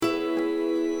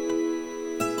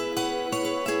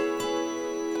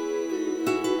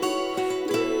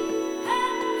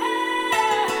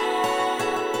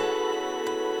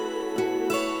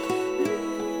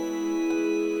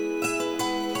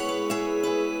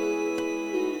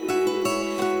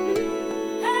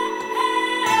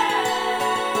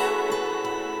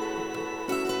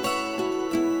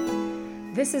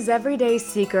This is Everyday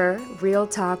Seeker, Real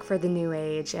Talk for the New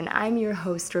Age, and I'm your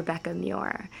host, Rebecca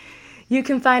Muir. You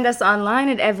can find us online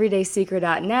at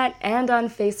everydayseeker.net and on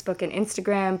Facebook and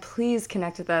Instagram. Please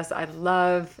connect with us. I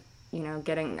love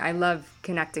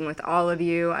connecting with all of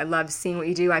you. I love seeing what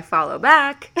you do. I follow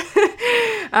back.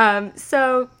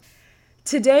 So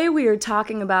today we are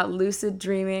talking about lucid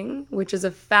dreaming, which is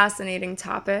a fascinating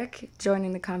topic.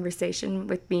 Joining the conversation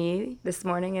with me this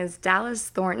morning is Dallas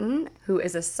Thornton, who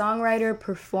is a songwriter,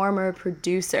 performer,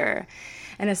 producer,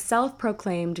 and a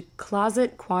self-proclaimed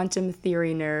closet quantum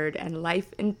theory nerd and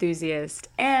life enthusiast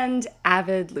and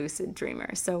avid lucid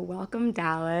dreamer. So welcome,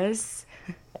 Dallas.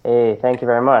 Hey, thank you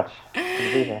very much. Good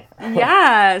to be here.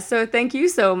 Yeah, so thank you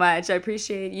so much. I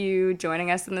appreciate you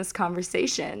joining us in this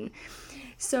conversation.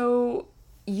 So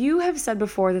you have said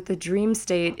before that the dream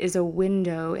state is a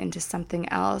window into something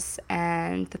else,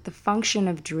 and that the function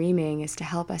of dreaming is to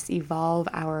help us evolve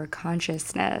our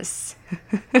consciousness.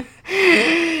 Do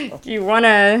you want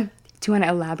to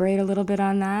elaborate a little bit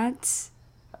on that?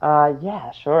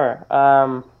 Yeah, sure.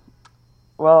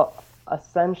 Well,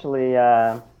 essentially,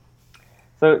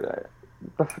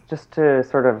 just to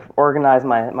sort of organize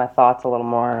my thoughts a little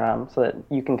more, so that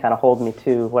you can kind of hold me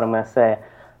to what I'm going to say.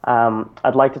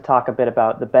 I'd like to talk a bit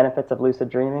about the benefits of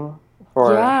lucid dreaming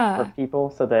for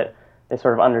people, so that they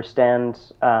sort of understand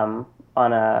on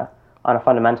a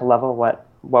fundamental level what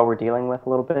we're dealing with a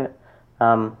little bit.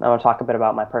 I want to talk a bit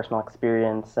about my personal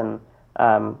experience and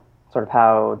sort of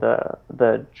how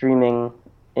the dreaming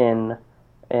in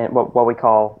what we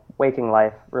call waking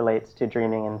life relates to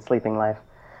dreaming in sleeping life,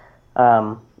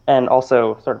 and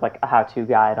also sort of like a how-to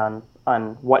guide on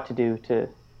what to do to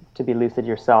be lucid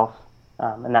yourself.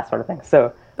 And that sort of thing.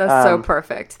 So that's so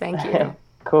perfect. Thank you.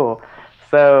 Cool.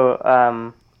 So,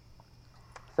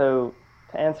 so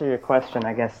to answer your question,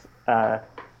 I guess the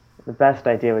best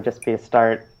idea would just be to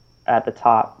start at the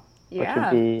top, which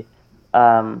would be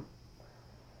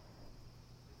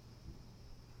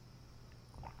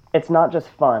it's not just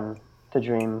fun to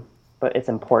dream, but it's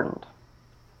important.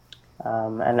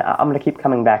 And I'm going to keep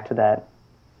coming back to that,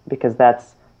 because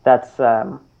that's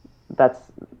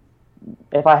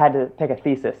if I had to pick a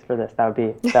thesis for this, that would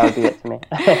be it to me.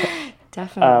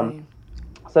 Definitely.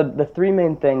 So the three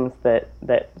main things that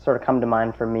sort of come to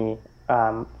mind for me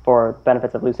for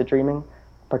benefits of lucid dreaming,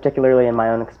 particularly in my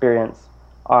own experience,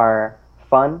 are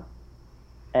fun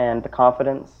and the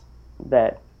confidence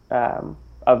that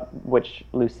of which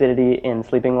lucidity in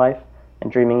sleeping life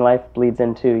and dreaming life bleeds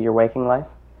into your waking life.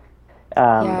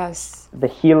 Yes. The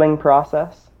healing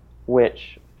process,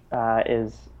 which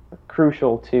is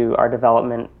crucial to our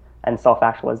development and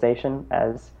self-actualization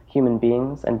as human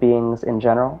beings and beings in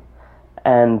general.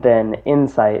 And then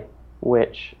insight,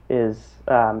 which is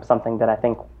something that I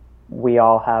think we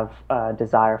all have a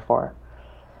desire for.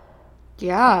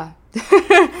 Yeah.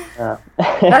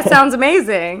 That sounds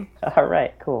amazing. All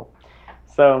right, cool.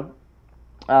 So,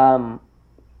 a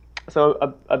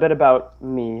bit about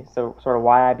me. So sort of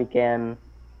why I began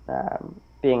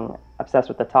being obsessed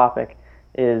with the topic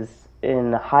is,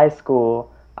 in high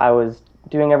school, I was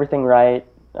doing everything right.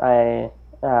 I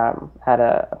had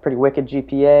a pretty wicked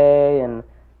GPA, and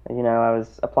I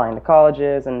was applying to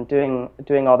colleges and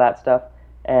doing all that stuff.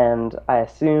 And I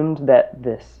assumed that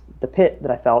the pit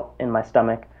that I felt in my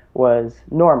stomach was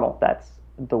normal. That's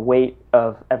the weight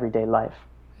of everyday life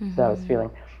that I was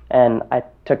feeling, and I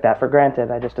took that for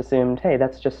granted. I just assumed, hey,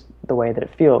 that's just the way that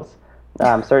it feels.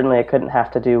 Certainly, it couldn't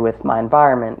have to do with my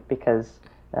environment, because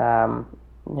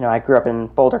I grew up in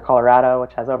Boulder, Colorado,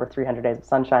 which has over 300 days of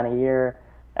sunshine a year.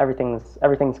 Everything's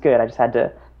good. I just had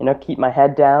to, keep my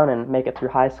head down and make it through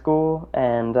high school,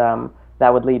 and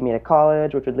that would lead me to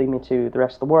college, which would lead me to the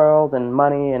rest of the world and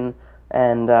money and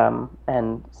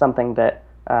something that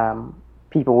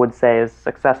people would say is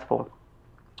successful.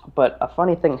 But a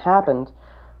funny thing happened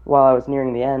while I was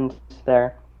nearing the end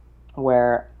there,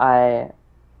 where I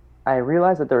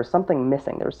realized that there was something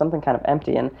missing. There was something kind of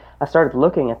empty, and I started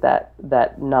looking at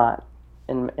that knot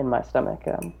in my stomach,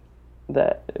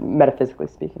 that metaphysically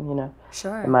speaking,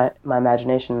 Sure. in my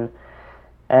imagination,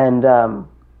 and I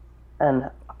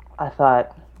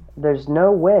thought, there's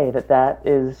no way that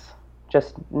is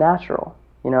just natural.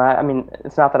 I mean,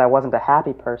 it's not that I wasn't a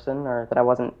happy person, or that I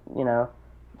wasn't,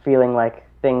 feeling like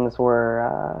things were,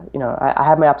 I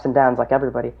had my ups and downs like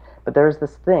everybody, but there's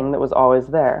this thing that was always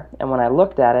there. And when I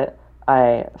looked at it,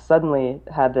 I suddenly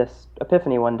had this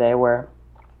epiphany one day where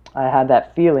I had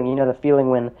that feeling, the feeling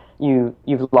when you've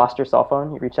lost your cell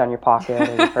phone, you reach down your pocket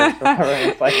or your purse or whatever,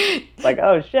 and it's like,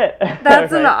 oh shit.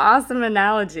 That's right? An awesome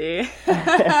analogy.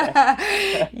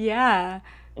 Yeah.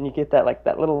 and you get that like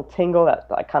that little tingle, that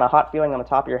like kind of hot feeling on the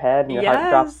top of your head, and your heart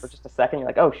drops for Yes. just a second. You're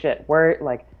like, oh shit, where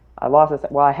like I lost this.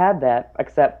 Well, I had that,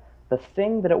 except the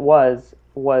thing that it was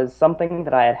something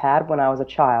that I had had when I was a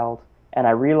child, and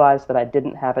I realized that I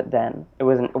didn't have it then. It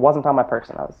wasn't on my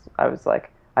person. I was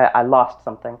like I lost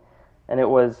something, and it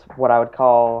was what I would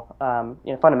call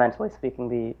fundamentally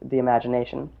speaking the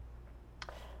imagination.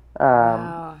 Um,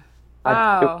 Wow. it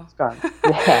Wow. was gone.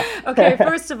 Yeah. Okay,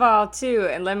 first of all, too,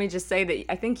 and let me just say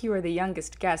that I think you are the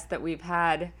youngest guest that we've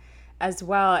had as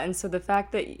well. And so the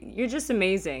fact that you're just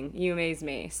amazing, you amaze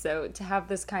me. So to have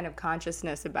this kind of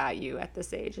consciousness about you at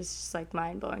this age is just like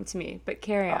mind blowing to me. But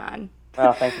carry on.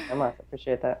 Oh, thank you so much. I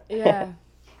appreciate that. Yeah.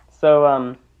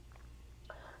 So,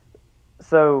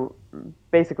 so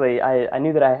basically, I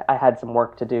knew that I had some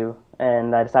work to do,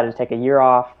 and I decided to take a year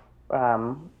off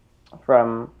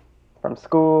from from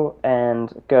school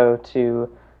and go to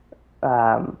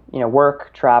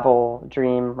work, travel,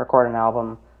 dream, record an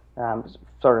album,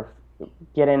 sort of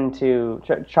get into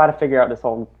try to figure out this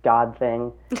whole God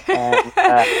thing, and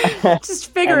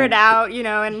Just figure it and out, you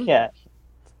know, and yeah,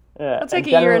 yeah, it'll take and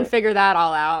a year and generally figure that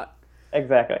all out.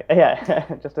 exactly,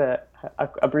 yeah, just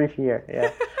a brief year,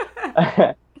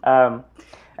 yeah. um,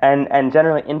 and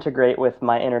generally integrate with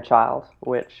my inner child,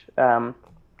 which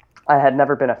I had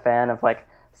never been a fan of like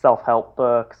self-help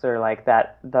books or like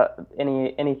that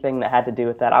anything that had to do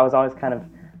with that. I was always kind of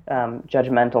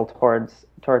judgmental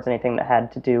towards anything that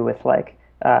had to do with like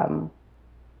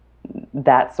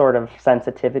that sort of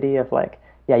sensitivity of like,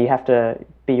 yeah, you have to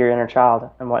be your inner child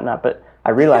and whatnot. But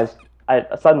I realized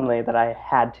suddenly that I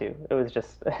had to. It was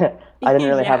just I didn't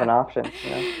really have Yeah. an option,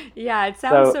 Yeah, it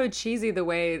sounds So so cheesy the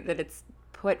way that it's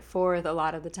put forth a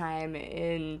lot of the time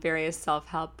in various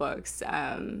self-help books.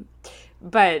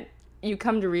 But you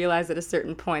come to realize at a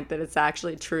certain point that it's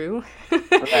actually true.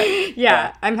 right,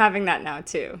 Yeah, I'm having that now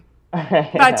too.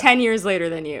 About yeah. 10 years later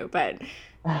than you, but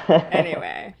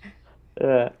anyway.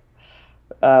 Yeah.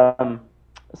 Um,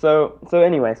 so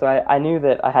anyway, so I knew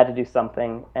that I had to do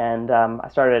something, and I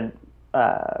started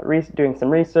doing some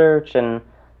research,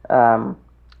 um,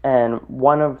 and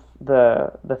one of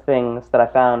the things that I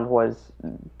found was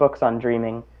books on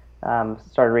dreaming.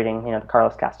 Started reading, the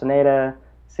Carlos Castaneda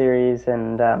series,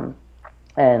 and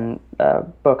a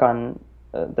book on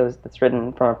those that's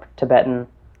written from a Tibetan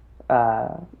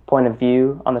point of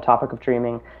view on the topic of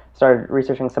dreaming. Started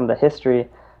researching some of the history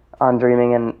on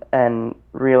dreaming, and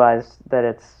realized that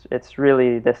it's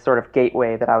really this sort of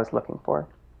gateway that I was looking for,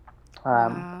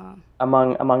 um, Wow.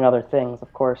 among other things,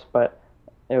 of course. But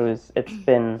it's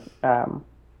been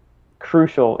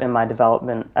crucial in my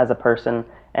development as a person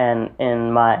and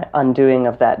in my undoing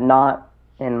of that knot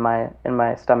in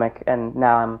my stomach. And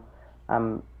now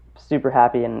I'm super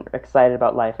happy and excited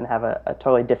about life and have a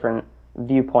totally different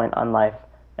viewpoint on life.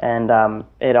 And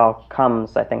it all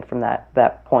comes, I think, from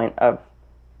that point of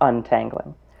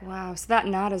untangling. Wow, so that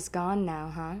knot is gone now,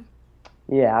 huh?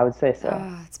 Yeah, I would say so.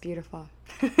 Oh, it's beautiful.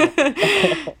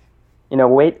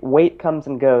 Weight comes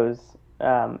and goes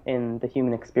in the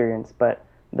human experience, but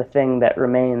the thing that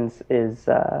remains is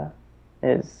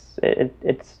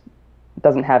it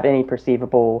doesn't have any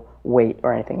perceivable weight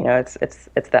or anything. It's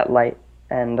that light,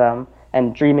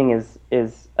 and dreaming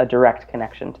is a direct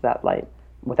connection to that light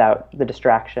without the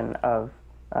distraction of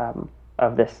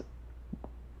this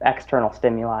external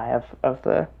stimuli of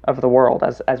the world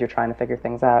as you're trying to figure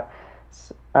things out.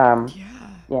 Um,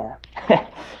 Yeah.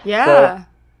 yeah. so Yeah.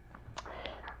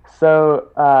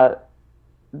 so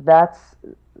that's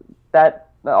that.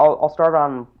 I'll start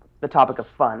on the topic of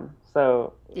fun.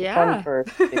 So fun Yeah.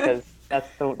 first because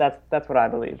that's what I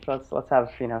believe. So let's have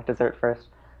dessert first.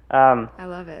 Um, I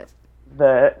love it.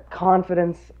 the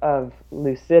confidence of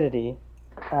lucidity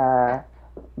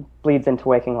bleeds into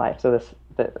waking life. So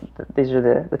these are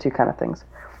the two kind of things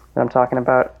that I'm talking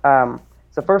about.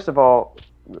 So first of all,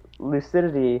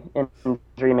 lucidity in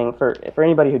dreaming, for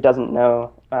anybody who doesn't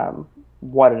know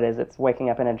what it is, it's waking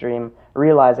up in a dream,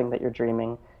 realizing that you're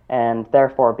dreaming, and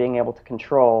therefore being able to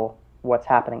control what's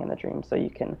happening in the dream. So you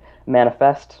can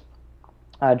manifest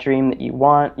a dream that you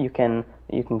want. You can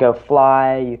go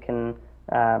fly. You can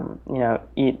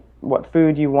eat what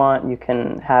food you want. You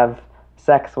can have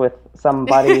sex with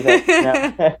somebody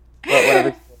that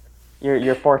whatever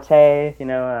your forte.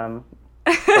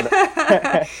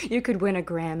 You could win a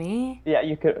Grammy. Yeah,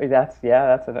 you could. That's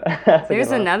that's a good There's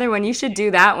one. another one. You should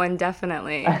do that one,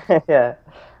 definitely. Yeah.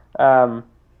 Um,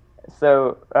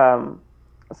 so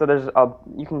there's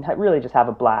you can really just have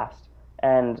a blast.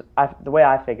 And the way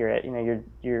I figure it,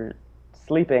 you're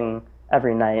sleeping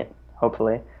every night,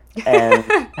 hopefully, and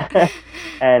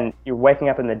and you're waking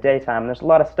up in the daytime. There's a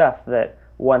lot of stuff that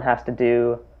one has to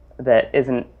do that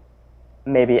isn't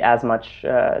maybe as much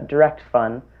direct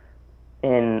fun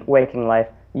in waking life,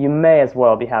 you may as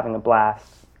well be having a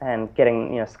blast and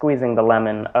getting, squeezing the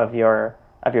lemon of your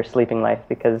sleeping life,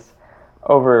 because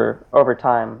over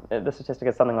time, the statistic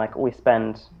is something like you'll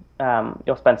spend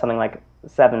something like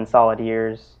 7 solid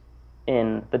years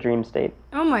in the dream state.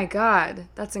 Oh my God,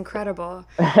 that's incredible.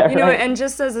 Right? And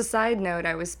just as a side note,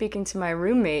 I was speaking to my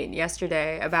roommate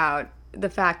yesterday about the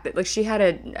fact that, like, she had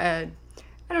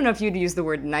I don't know if you'd use the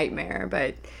word nightmare,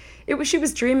 but she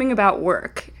was dreaming about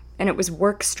work, and it was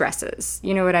work stresses.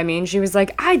 You know what I mean? She was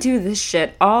like, I do this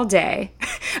shit all day.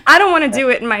 I don't want to do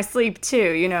it in my sleep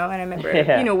too, And I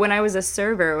remember, when I was a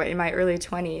server in my early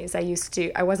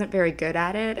 20s, I wasn't very good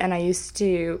at it, and I used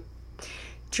to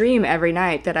dream every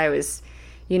night that I was,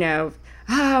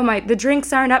 the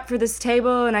drinks aren't up for this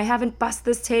table, and I haven't bussed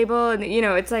this table, and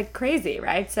it's like crazy,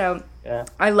 right? So Yeah.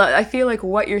 I feel like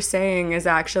what you're saying is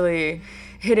actually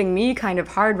hitting me kind of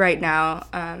hard right now.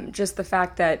 Just the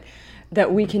fact that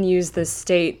we can use this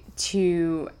state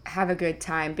to have a good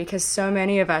time, because so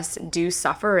many of us do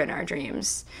suffer in our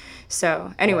dreams.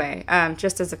 So anyway,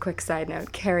 just as a quick side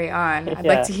note, carry on. I'd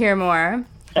like to hear more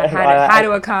how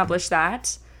to accomplish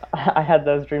that. I had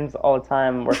those dreams all the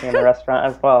time working in a restaurant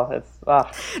as well. It's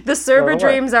the server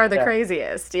dreams are the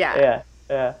craziest. Yeah.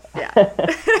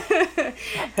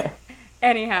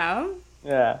 Anyhow.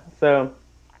 Yeah. So,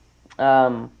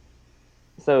 that's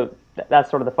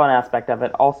sort of the fun aspect of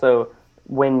it. Also,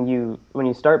 when you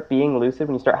start being lucid,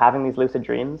 when you start having these lucid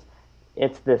dreams,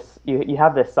 it's this you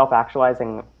have this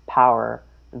self-actualizing power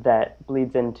that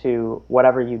bleeds into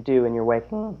whatever you do in your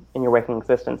waking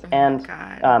existence. And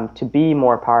to be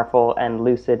more powerful and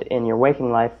lucid in your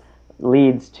waking life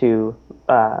leads to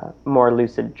more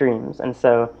lucid dreams. And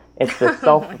so it's this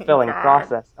self-fulfilling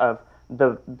process of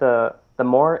the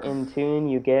more in tune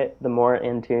you get, the more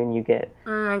in tune you get.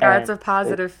 Oh my God, it's a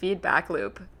positive feedback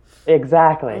loop.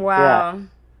 Exactly. Wow. Yeah.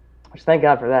 Which, thank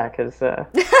God for that, because there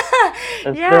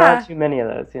aren't too many of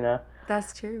those,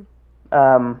 That's true.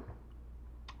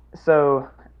 So,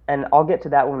 and I'll get to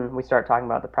that when we start talking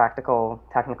about the practical,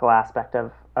 technical aspect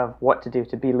of what to do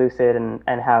to be lucid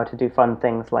and how to do fun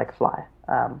things like fly.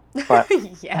 But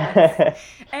yes.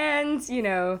 And,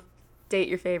 date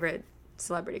your favorite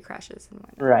celebrity crushes and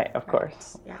whatnot. Right, of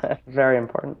course. Yeah. Very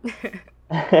important.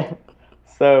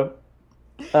 So,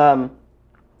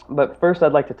 but first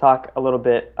I'd like to talk a little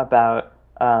bit about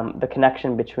the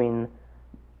connection between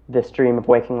this dream of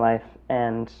waking life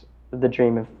and the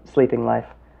dream of sleeping life.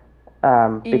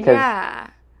 Because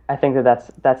I think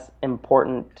that's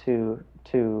important to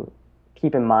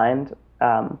keep in mind,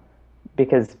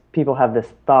 because people have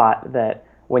this thought that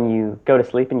when you go to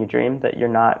sleep and you dream that you're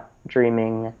not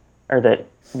dreaming, or that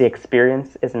the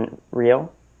experience isn't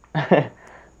real. I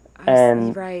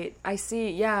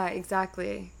see. Yeah,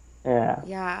 exactly. Yeah.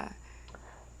 Yeah.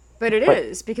 But it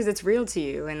is, because it's real to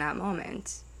you in that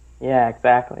moment. Yeah,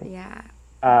 exactly. Yeah.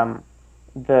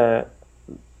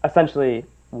 Essentially,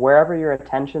 wherever your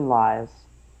attention lies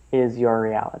is your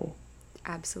reality.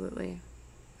 Absolutely.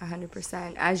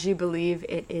 100%. As you believe,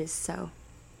 it is so.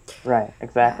 Right,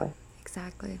 exactly. Yeah,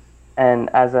 exactly. And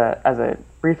as a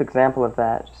brief example of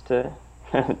that, just to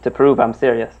to prove I'm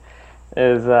serious,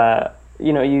 is I'm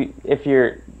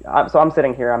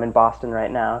sitting here, I'm in Boston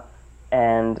right now,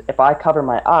 and if I cover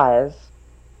my eyes,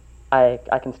 I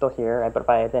can still hear, but if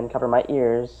I then cover my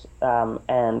ears,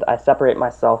 and I separate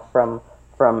myself from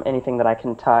anything that I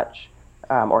can touch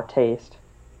or taste,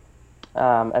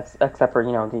 except for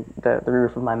the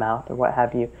roof of my mouth or what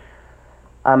have you,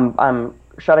 I'm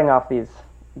shutting off these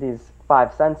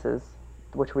 5 senses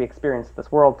which we experience this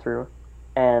world through,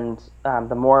 and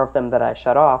the more of them that I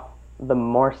shut off, the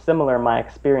more similar my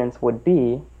experience would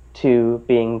be to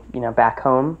being back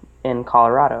home in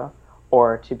Colorado,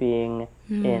 or to being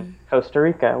in Costa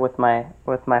Rica with my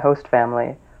host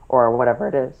family, or whatever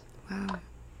it is. Wow.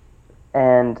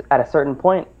 And at a certain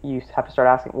point, you have to start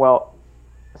asking, well,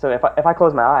 so if I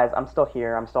close my eyes, I'm still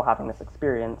here, I'm still having this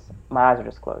experience. My eyes are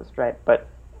just closed, right? But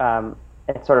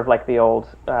it's sort of like the old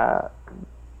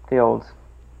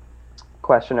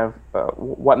question of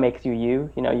what makes you you.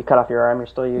 You cut off your arm, you're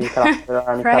still you. You cut off your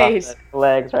arm, you right. cut off the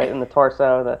legs, right, and the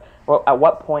torso. At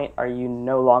what point are you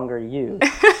no longer you?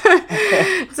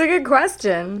 It's a good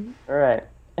question. Right.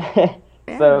 Yeah.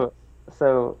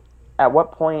 So at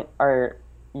what point are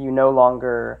you no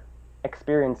longer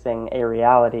experiencing a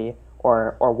reality,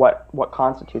 or what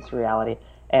constitutes reality?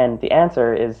 And the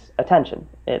answer is attention.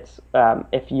 It's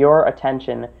if your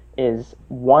attention is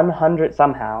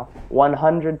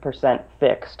 100%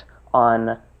 fixed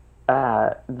on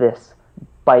this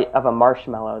bite of a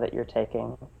marshmallow that you're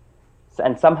taking,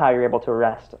 and somehow you're able to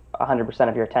rest 100%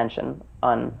 of your attention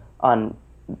on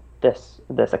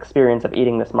this experience of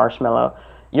eating this marshmallow.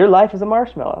 Your life is a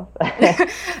marshmallow.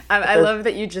 I love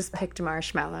that you just picked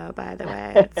marshmallow, by the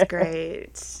way. It's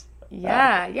great.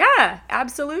 Yeah,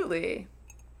 absolutely.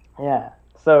 Yeah.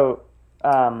 So,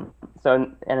 and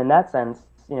in that sense,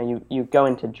 you go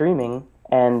into dreaming,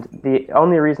 and the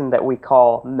only reason that we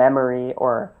call memory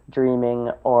or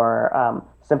dreaming or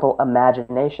simple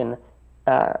imagination,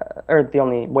 or the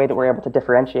only way that we're able to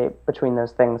differentiate between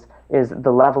those things is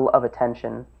the level of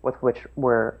attention with which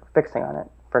we're fixing on it.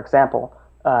 For example,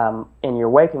 in your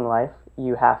waking life,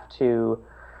 you have to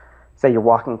say you're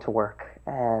walking to work,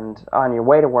 and on your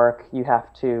way to work, you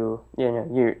have to,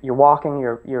 you're walking.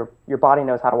 Your body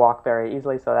knows how to walk very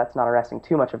easily, so that's not arresting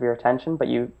too much of your attention. But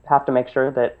you have to make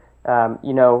sure that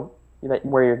you know that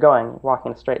where you're going, you're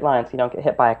walking in a straight line, so you don't get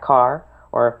hit by a car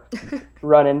or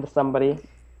run into somebody.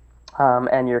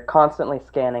 And you're constantly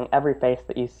scanning every face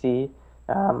that you see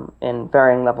in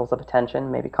varying levels of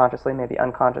attention, maybe consciously, maybe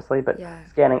unconsciously, but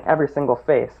scanning every single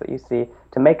face that you see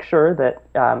to make sure that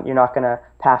you're not going to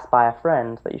pass by a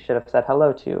friend that you should have said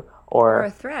hello to. Or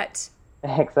a threat.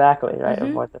 Exactly, right?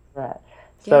 Mm-hmm. Avoid the threat.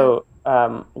 So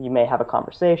you may have a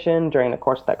conversation. During the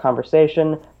course of that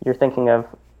conversation, you're thinking of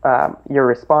your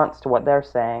response to what they're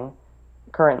saying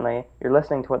currently. You're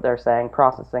listening to what they're saying,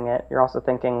 processing it. You're also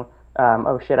thinking,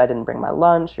 oh shit, I didn't bring my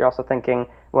lunch. You're also thinking,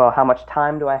 well, how much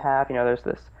time do I have? There's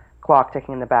this clock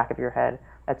ticking in the back of your head,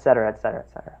 et cetera, et cetera,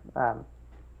 et cetera.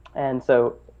 And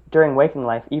so during waking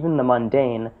life, even the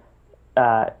mundane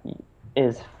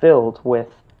is filled with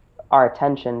our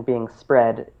attention being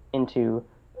spread into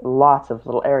lots of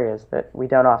little areas that we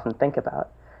don't often think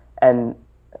about. And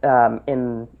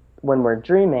when we're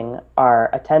dreaming,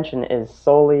 our attention is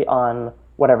solely on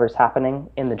whatever's happening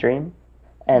in the dream.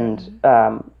 And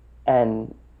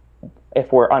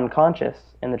if we're unconscious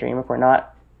in the dream, if we're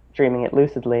not dreaming it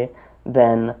lucidly,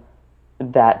 then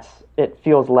it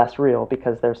feels less real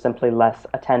because there's simply less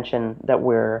attention that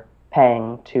we're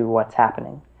paying to what's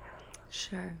happening.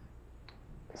 Sure.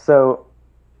 So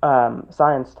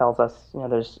science tells us,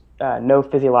 there's no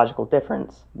physiological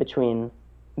difference between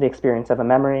the experience of a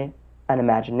memory, an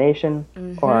imagination,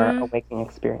 or a waking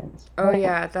experience. Oh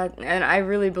yeah, and I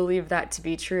really believe that to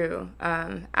be true.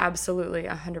 Absolutely,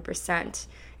 100%.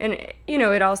 And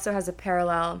it also has a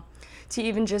parallel to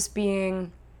even just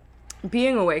being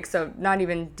awake. So not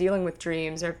even dealing with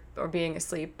dreams or being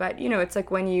asleep, but it's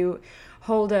like when you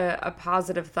hold a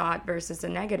positive thought versus a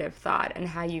negative thought and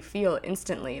how you feel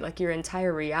instantly, like your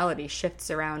entire reality shifts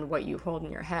around what you hold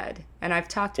in your head. And I've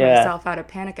talked myself out of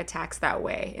panic attacks that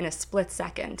way in a split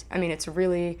second. I mean, it's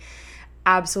really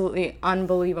absolutely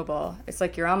unbelievable. It's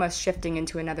like you're almost shifting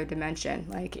into another dimension,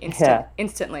 like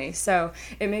instantly. So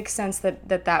it makes sense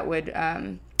that would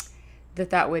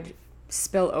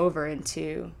spill over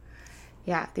into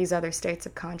these other states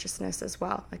of consciousness as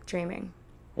well, like dreaming.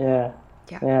 Yeah,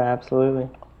 absolutely.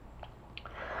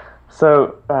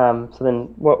 So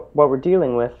then what we're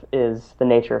dealing with is the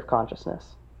nature of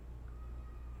consciousness.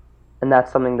 And that's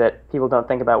something that people don't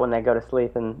think about when they go to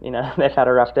sleep, and they've had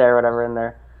a rough day or whatever, and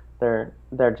they're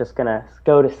just gonna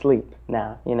go to sleep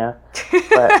now, but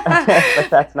but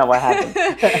that's not what happens.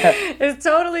 It's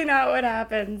totally not what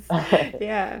happens.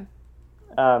 Yeah.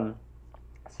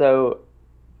 So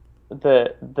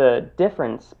the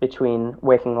difference between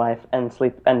waking life and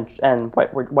sleep and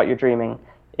what you're dreaming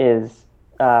is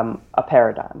a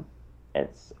paradigm.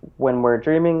 It's when we're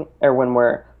dreaming or when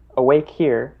we're awake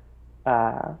here,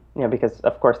 because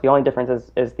of course the only difference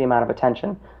is the amount of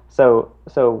attention. So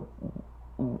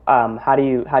how do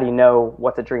you know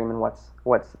what's a dream and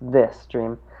what's this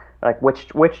dream? Like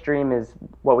which dream is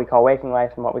what we call waking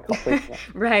life and what we call sleep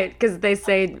life. Right, because they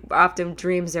say often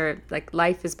dreams are like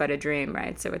life is but a dream,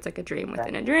 right? So it's like a dream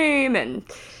within a dream, and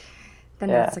then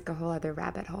that's like a whole other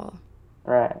rabbit hole.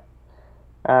 Right.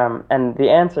 And the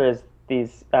answer is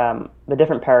these the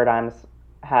different paradigms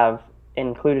have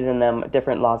included in them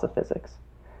different laws of physics.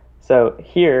 So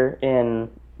here in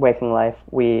waking life,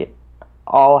 we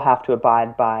all have to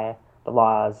abide by the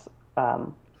laws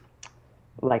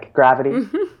like gravity,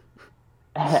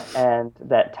 and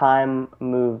that time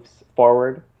moves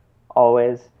forward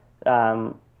always,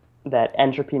 that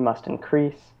entropy must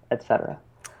increase, etc.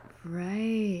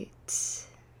 Right.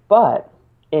 But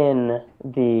in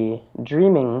the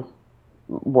dreaming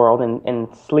world, in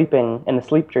sleeping, in the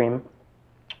sleep dream,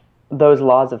 those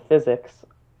laws of physics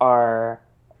are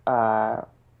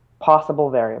possible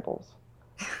variables.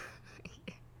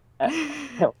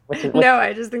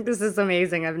 I just think this is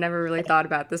amazing. I've never really thought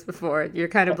about this before. You're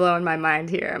kind of blowing my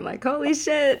mind here. I'm like, holy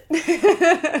shit.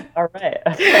 All right.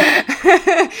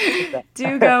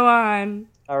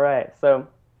 So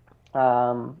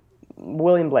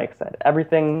William Blake said,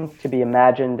 "Everything to be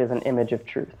imagined is an image of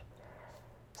truth."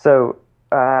 So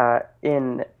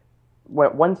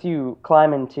once you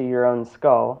climb into your own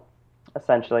skull,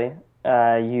 essentially,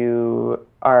 you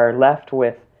are left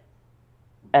with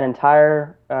an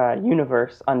entire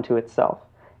universe unto itself.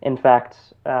 In fact,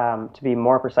 to be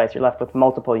more precise, you're left with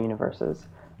multiple universes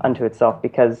unto itself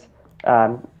because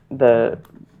the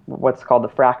what's called the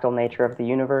fractal nature of the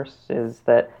universe is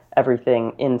that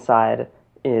everything inside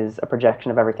is a projection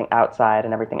of everything outside,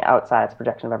 and everything outside is a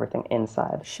projection of everything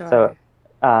inside. Sure. So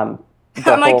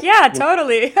I'm like, yeah,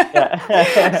 totally.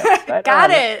 Yeah. Right got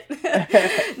on.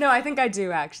 it. No, I think I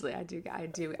do actually. I do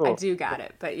Cool. got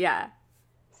it. But yeah.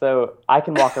 So I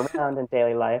can walk around in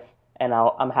daily life, and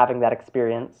I'm having that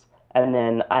experience, and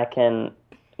then I can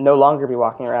no longer be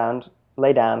walking around,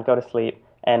 lay down, go to sleep,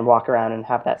 and walk around and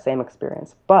have that same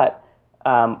experience. But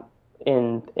um,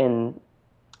 in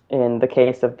the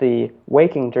case of the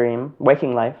waking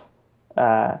life,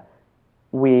 uh,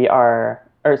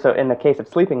 so in the case of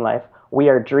sleeping life, we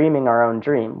are dreaming our own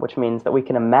dream, which means that we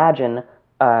can imagine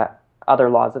other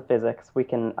laws of physics. We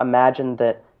can imagine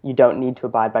that you don't need to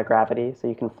abide by gravity, so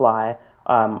you can fly.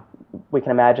 We can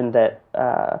imagine that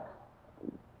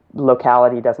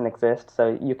locality doesn't exist,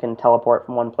 so you can teleport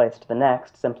from one place to the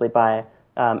next simply by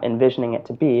envisioning it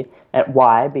to be. And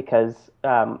why? Because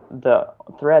the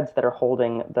threads that are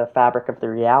holding the fabric of the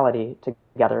reality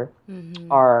together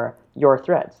are your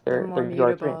threads. They're more They're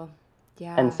your dream. mutable.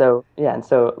 Yeah. And so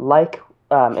like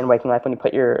in waking life, when you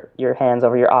put your hands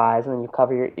over your eyes and then you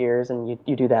cover your ears and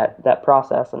you do that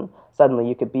process, and suddenly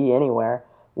you could be anywhere.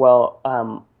 Well,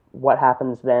 what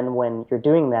happens then when you're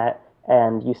doing that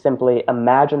and you simply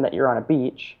imagine that you're on a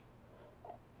beach,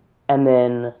 and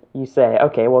then you say,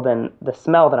 okay, well then the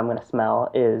smell that I'm going to smell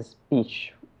is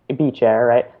beach air,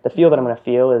 right? The feel that I'm going to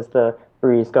feel is the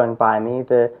breeze going by me.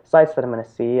 The sights that I'm going to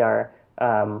see are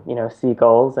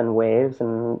seagulls and waves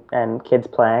and kids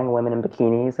playing, women in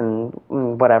bikinis and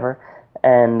whatever,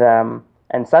 and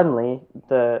suddenly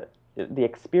the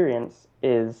experience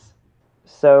is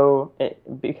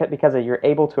because you're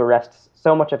able to rest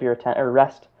so much of your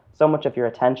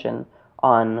attention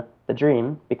on the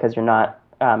dream, because you're not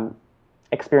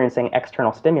experiencing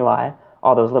external stimuli,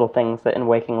 all those little things that in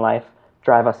waking life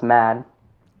drive us mad.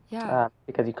 Yeah.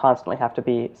 Because you constantly have to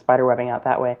be spiderwebbing out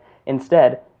that way.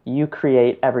 Instead, you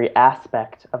create every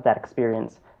aspect of that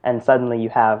experience, and suddenly you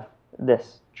have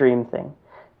this dream thing,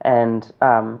 and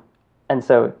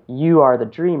so you are the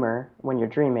dreamer when you're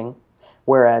dreaming,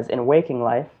 whereas in waking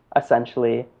life,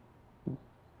 essentially,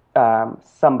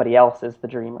 somebody else is the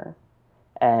dreamer,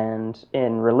 and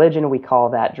in religion we call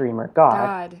that dreamer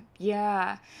God.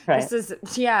 Yeah. Right.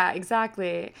 Yeah,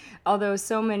 exactly. Although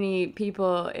so many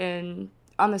people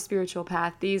on the spiritual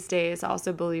path these days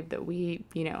also believe that we,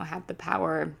 have the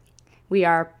power. We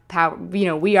are power,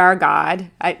 we are God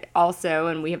also,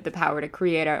 and we have the power to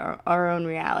create our own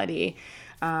reality.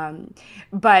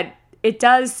 But it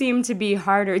does seem to be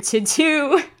harder to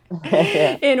do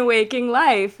in waking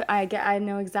life. I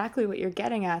know exactly what you're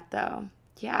getting at, though.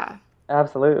 Yeah.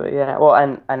 Absolutely, yeah. Well,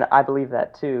 and I believe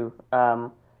that too.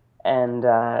 And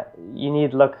you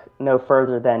need look no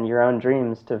further than your own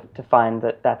dreams to find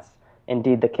that that's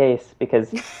indeed the case.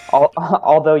 Because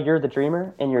although you're the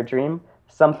dreamer in your dream,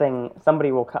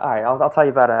 somebody will. All right, I'll tell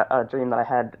you about a dream that I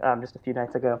had just a few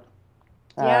nights ago.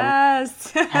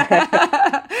 Yes.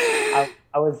 I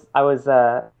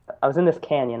was in this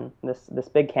canyon, this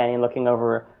big canyon, looking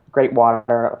over great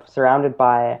water, surrounded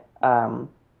by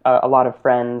a lot of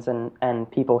friends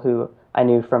and people who I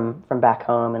knew from back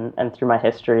home and through my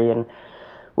history. And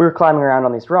we were climbing around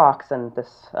on these rocks, and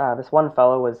this one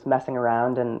fellow was messing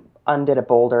around and undid a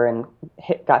boulder and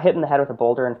got hit in the head with a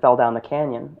boulder and fell down the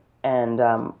canyon. And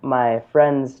my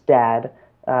friend's dad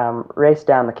raced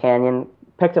down the canyon,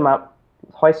 picked him up,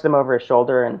 hoisted him over his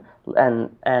shoulder, and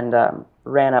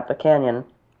ran up the canyon,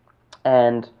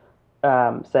 and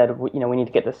said, we need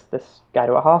to get this guy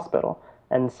to a hospital.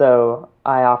 And so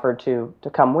I offered to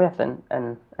come with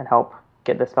and help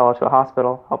get this fellow to a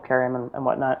hospital, help carry him and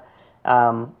whatnot.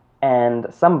 And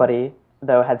somebody,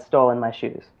 though, had stolen my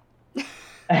shoes.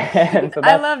 And so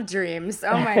I love dreams.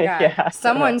 Oh my God. Yeah,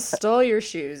 Someone stole your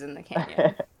shoes in the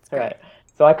canyon. Right.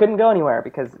 So I couldn't go anywhere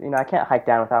because, I can't hike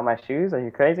down without my shoes. Are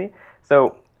you crazy?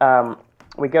 So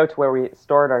we go to where we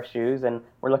stored our shoes, and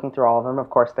we're looking through all of them. Of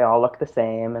course, they all look the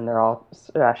same, and they're all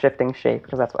shifting shape,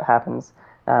 because that's what happens.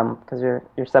 Because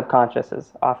your subconscious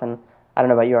is often, I don't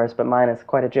know about yours, but mine is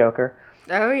quite a joker.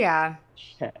 Oh yeah.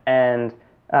 And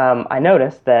I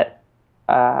noticed that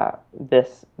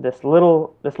this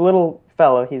little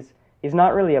fellow, he's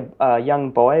not really a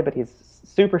young boy, but he's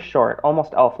super short,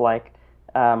 almost elf-like.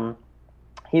 Um,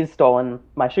 he's stolen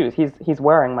my shoes. He's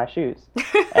wearing my shoes,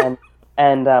 and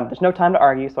there's no time to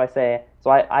argue. So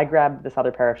I grab this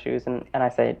other pair of shoes, and I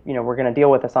say, we're gonna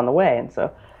deal with this on the way. And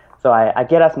so I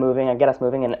get us moving,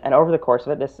 and over the course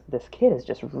of it, this kid is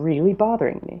just really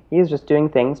bothering me. He is just doing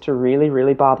things to really,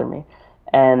 really bother me,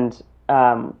 and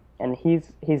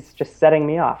he's just setting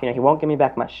me off. He won't give me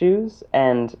back my shoes,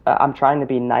 and I'm trying to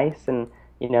be nice and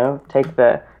take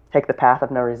the path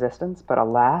of no resistance. But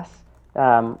alas,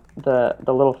 the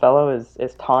little fellow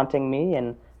is taunting me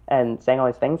and saying all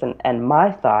these things, and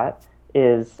my thought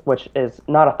is, which is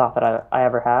not a thought that I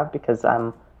ever have, because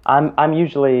I'm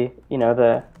usually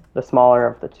the smaller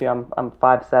of the two. I'm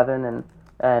 5'7",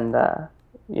 and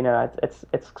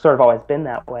it's sort of always been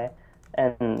that way,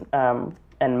 and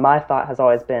my thought has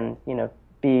always been,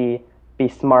 be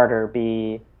smarter,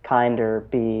 be kinder,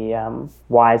 be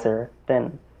wiser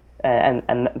than,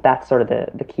 and that's sort of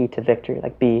the key to victory.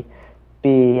 Like be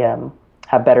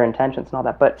have better intentions and all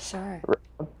that. But sure.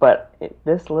 But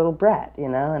this little brat,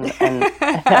 and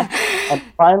and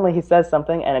finally he says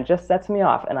something, and it just sets me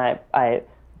off, and I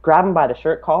grab him by the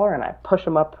shirt collar and I push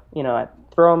him up. I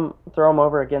throw him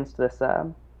over against this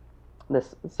some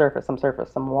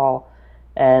wall,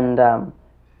 and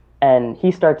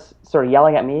he starts sort of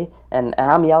yelling at me, and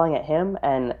I'm yelling at him,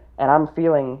 and I'm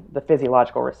feeling the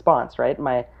physiological response, right?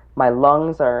 My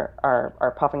lungs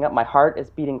are puffing up, my heart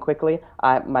is beating quickly,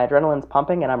 my adrenaline's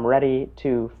pumping, and I'm ready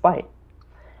to fight.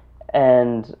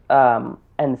 And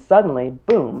suddenly,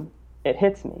 boom, it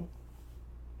hits me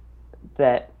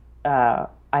that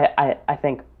I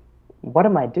think, what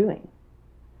am I doing?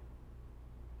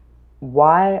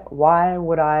 Why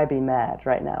would I be mad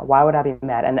right now? Why would I be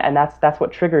mad? And that's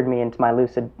what triggered me into my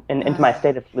into my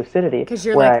state of lucidity. Because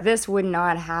you're like, this would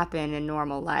not happen in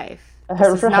normal life.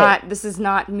 This is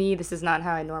not me. This is not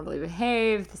how I normally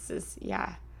behave. This is,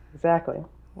 yeah. Exactly.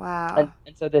 Wow.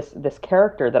 And so this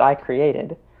character that I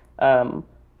created,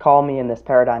 call me in this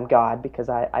paradigm God, because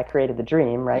I created the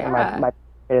dream, right? Yeah. And my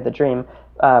created the dream.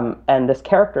 And this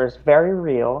character is very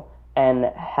real and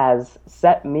has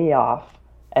set me off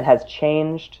and has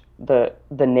changed the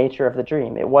nature of the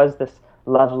dream. It was this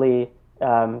lovely,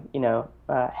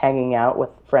 hanging out with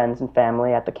friends and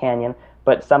family at the canyon,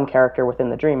 but some character within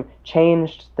the dream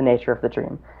changed the nature of the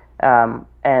dream.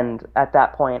 And at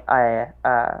that point, I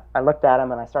looked at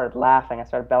him and I started laughing. I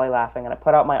started belly laughing, and I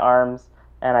put out my arms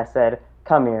and I said,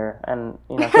 "Come here," and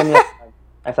give me a hug.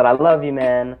 I said, "I love you,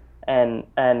 man." And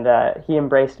he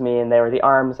embraced me, and they were the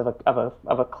arms of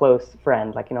a close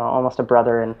friend, like almost a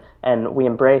brother, and we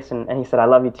embraced, and he said, "I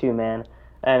love you too, man."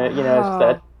 And it's just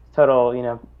a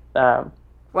total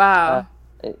wow,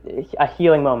 a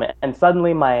healing moment. And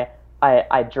suddenly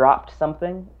I dropped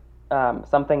something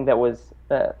that was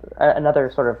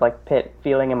another sort of like pit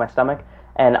feeling in my stomach,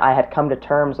 and I had come to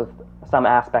terms with some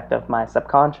aspect of my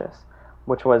subconscious,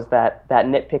 which was that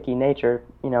nitpicky nature,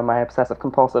 my obsessive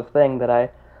compulsive thing that I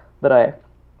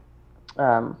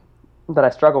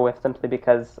struggle with, simply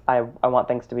because I want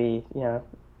things to be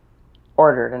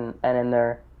ordered and in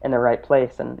their right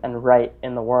place and right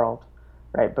in the world,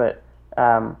 right? But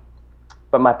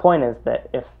my point is that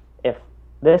if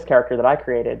this character that I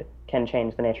created can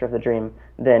change the nature of the dream,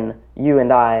 then you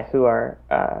and I, who are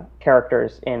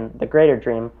characters in the greater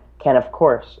dream, can of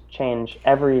course change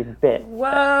every bit.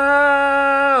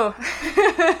 Whoa!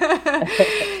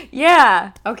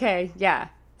 Yeah. Okay. Yeah.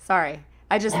 Sorry.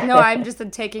 I'm just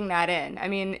taking that in. I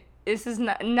mean, this is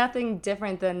nothing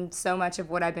different than so much of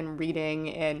what I've been reading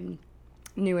in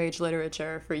New Age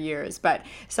literature for years, but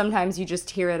sometimes you just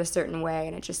hear it a certain way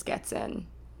and it just gets in.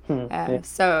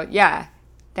 So, yeah,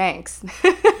 thanks.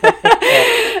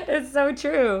 It's so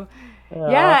true.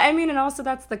 Yeah, I mean, and also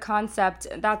that's the concept,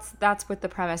 that's with the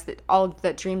premise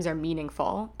that dreams are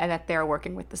meaningful and that they're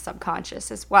working with the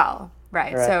subconscious as well,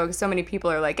 right? So many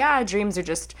people are like, dreams are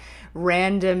just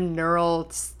random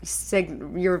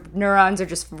your neurons are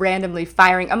just randomly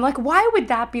firing. I'm like, why would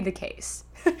that be the case?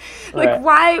 Like,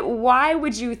 why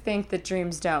would you think that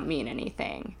dreams don't mean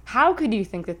anything? How could you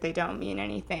think that they don't mean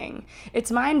anything? It's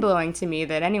mind-blowing to me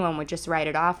that anyone would just write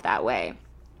it off that way.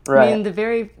 Right. I mean, the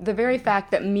very fact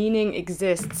that meaning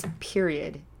exists,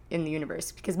 period, in the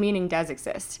universe, because meaning does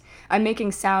exist. I'm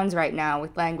making sounds right now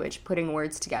with language, putting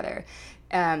words together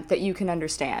that you can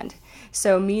understand.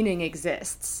 So meaning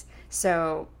exists.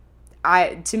 So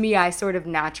I sort of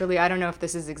naturally, I don't know if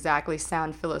this is exactly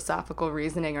sound philosophical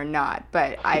reasoning or not,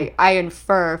 but I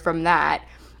infer from that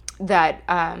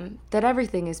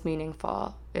everything is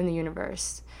meaningful in the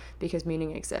universe. because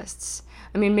meaning exists.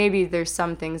 I mean, maybe there's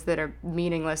some things that are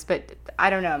meaningless, but I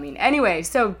don't know. I mean, anyway,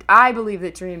 so I believe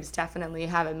that dreams definitely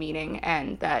have a meaning,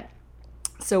 and that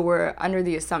so we're under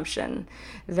the assumption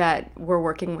that we're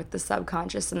working with the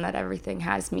subconscious and that everything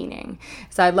has meaning.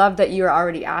 So I love that you're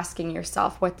already asking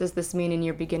yourself, what does this mean? And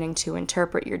you're beginning to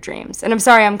interpret your dreams. And I'm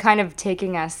sorry, I'm kind of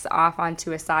taking us off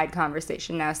onto a side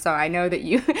conversation now. So I know that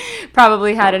you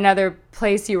probably had another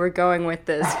place you were going with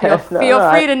this. Feel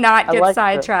free to not get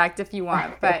sidetracked if you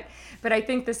want. But I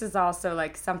think this is also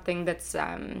like something that's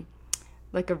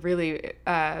like a really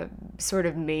sort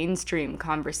of mainstream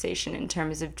conversation in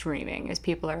terms of dreaming, as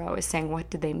people are always saying, what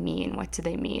do they mean? What do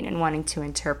they mean? And wanting to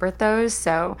interpret those.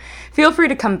 So feel free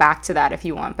to come back to that if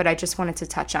you want, but I just wanted to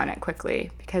touch on it quickly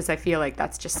because I feel like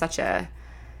that's just such a...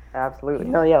 Absolutely.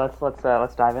 No, yeah,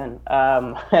 let's dive in.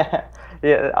 Yeah,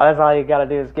 that's all you got to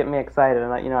do is get me excited,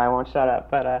 and I won't shut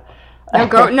up, but...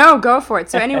 go for it.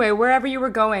 So anyway, wherever you were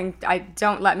going,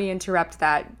 don't let me interrupt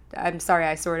that. I'm sorry,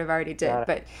 I sort of already did,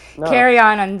 but carry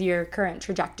on your current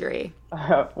trajectory.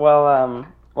 Well,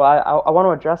 I want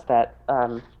to address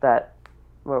that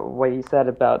what you said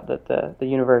about the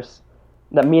universe,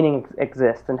 that meaning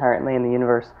exists inherently in the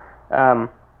universe.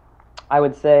 I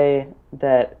would say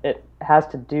that it has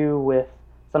to do with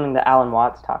something that Alan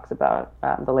Watts talks about,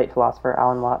 the late philosopher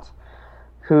Alan Watts,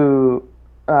 who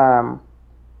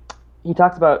he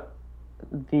talks about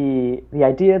the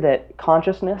idea that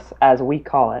consciousness, as we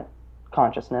call it,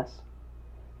 consciousness,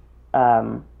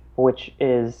 which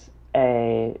is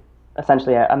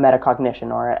essentially a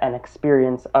metacognition or an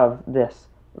experience of this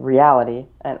reality,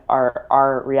 and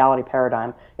our reality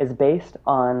paradigm is based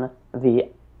on the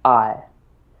I,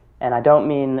 and I don't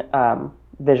mean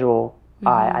visual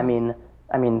I. I mean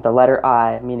the letter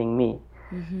I, meaning me.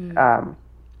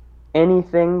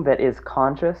 Anything that is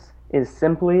conscious is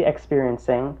simply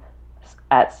experiencing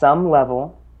at some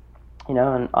level,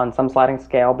 on some sliding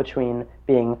scale between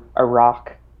being a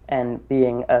rock and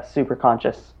being a super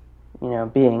conscious,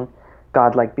 being,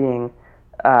 godlike being,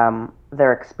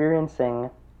 they're experiencing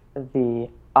the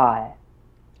I.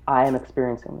 I am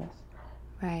experiencing this.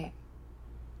 Right.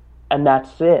 And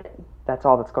that's it. That's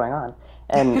all that's going on.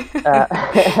 And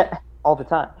all the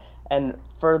time. And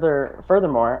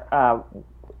furthermore,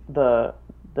 the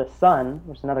sun,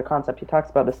 which is another concept he talks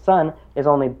about, the sun is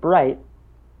only bright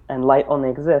and light only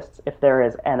exists if there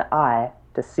is an I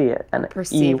to see it. An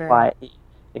perceiver. E-Y-E.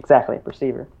 Exactly,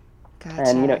 perceiver. Gotcha.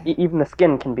 And, even the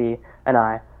skin can be an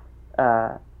eye.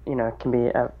 It can be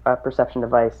a perception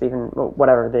device, even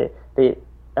whatever,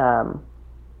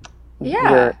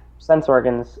 your sense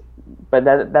organs. But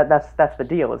that's the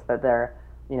deal, is that they're,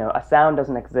 a sound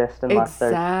doesn't exist unless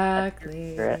there's...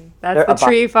 Exactly. That's the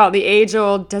tree fall. The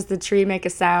age-old, does the tree make a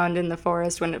sound in the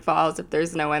forest when it falls if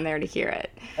there's no one there to hear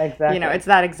it? Exactly. It's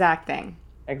that exact thing.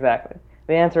 Exactly.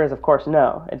 The answer is, of course,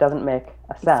 no. It doesn't make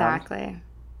a sound. Exactly.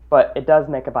 But it does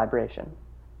make a vibration.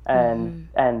 And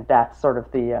that's sort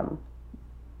of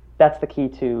that's the key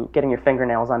to getting your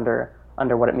fingernails under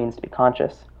what it means to be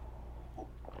conscious.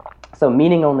 So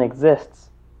meaning only exists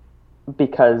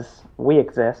because we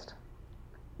exist.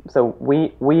 So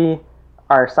we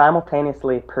are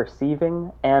simultaneously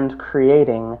perceiving and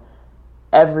creating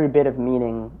every bit of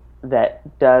meaning that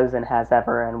does and has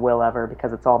ever and will ever,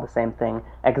 because it's all the same thing,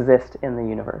 exist in the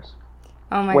universe.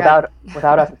 Oh my God.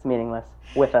 Without us, it's meaningless.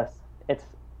 With us, it's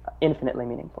infinitely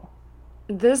meaningful.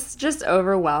 This just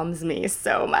overwhelms me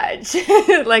so much.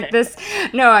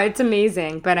 It's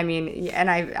amazing. But I mean, and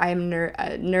I'm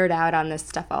nerd out on this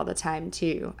stuff all the time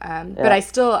too. But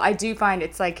I do find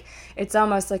it's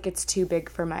almost like it's too big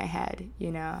for my head.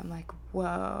 I'm like,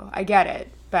 whoa, I get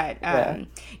it. But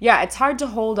it's hard to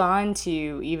hold on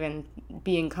to even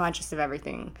being conscious of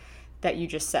everything that you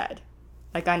just said.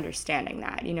 Like understanding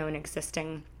that, and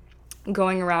existing,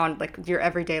 going around like your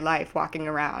everyday life, walking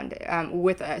around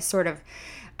with a sort of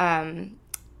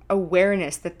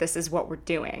awareness that this is what we're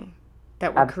doing,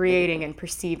 that we're creating and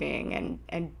perceiving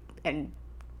and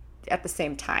at the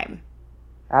same time.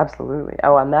 Absolutely.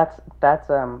 Oh, and that's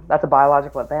a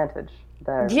biological advantage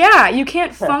there. Yeah, you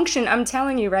can't function. I'm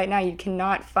telling you right now, you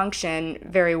cannot function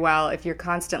very well if you're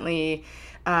constantly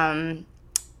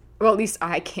well, at least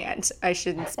I can't. I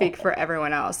shouldn't speak for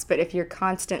everyone else, but if you're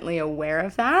constantly aware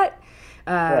of that,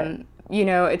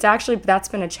 it's actually, that's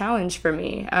been a challenge for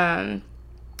me.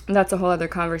 That's a whole other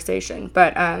conversation.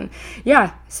 But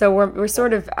so we're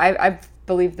sort of, I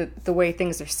believe that the way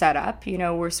things are set up,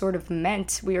 we're sort of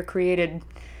we are created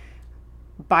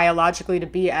biologically to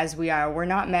be as we are. We're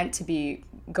not meant to be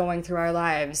going through our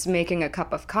lives making a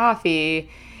cup of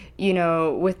coffee,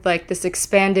 with like this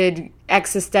expanded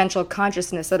existential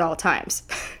consciousness at all times.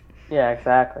 Yeah,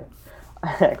 exactly.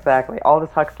 Exactly.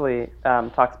 Aldous Huxley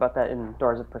talks about that in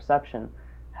Doors of Perception,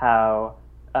 how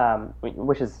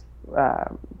which is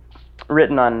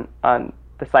written on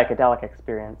the psychedelic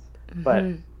experience, but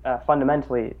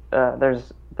fundamentally,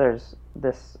 there's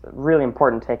this really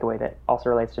important takeaway that also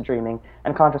relates to dreaming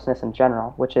and consciousness in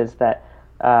general, which is that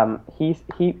he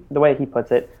the way he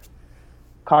puts it,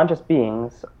 conscious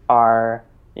beings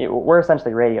we're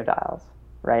essentially radio dials,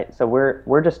 right? So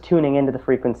we're just tuning into the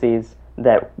frequencies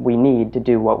that we need to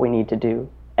do what we need to do,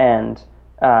 and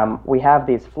we have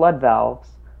these flood valves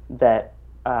that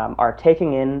are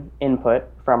taking in input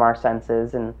from our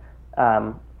senses, and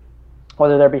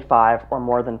whether there be five or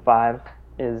more than five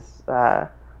is, I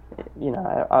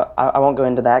won't go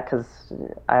into that because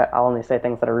I'll only say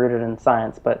things that are rooted in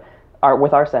science, but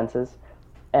with our senses,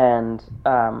 and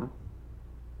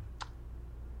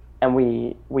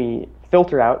we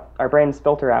filter out, our brains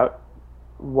filter out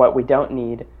what we don't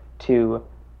need to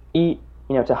eat,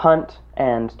 to hunt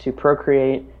and to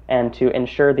procreate and to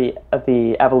ensure the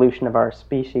evolution of our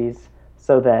species,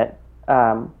 so that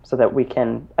we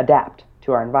can adapt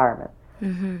to our environment.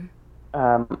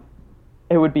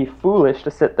 It would be foolish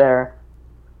to sit there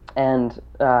and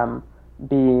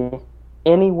be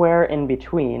anywhere in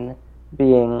between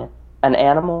being an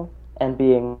animal and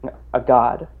being a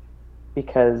god,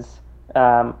 because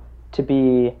to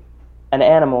be an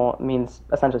animal means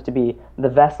essentially to be the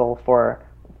vessel for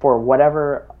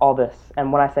whatever all this.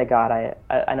 And when I say God,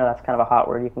 I know that's kind of a hot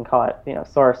word. You can call it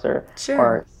source, or Sure.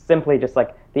 or simply just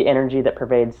like the energy that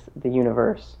pervades the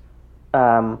universe.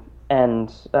 And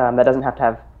that doesn't have to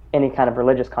have any kind of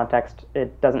religious context.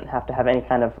 It doesn't have to have any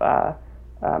kind of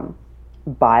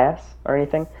bias or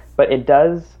anything. But it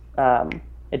does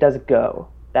go.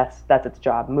 That's its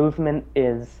job. Movement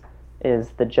is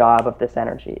the job of this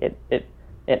energy.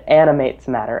 It animates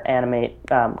matter. Animate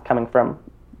coming from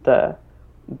the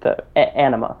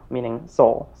anima, meaning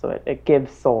soul. So it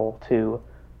gives soul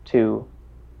to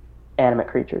animate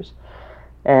creatures,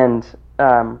 and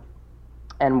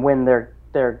when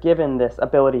they're given this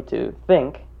ability to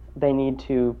think, they need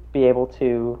to be able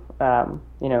to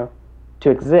to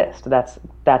exist.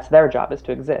 That's their job, is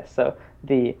to exist. So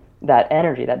that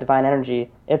energy, that divine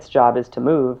energy, its job is to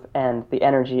move, and the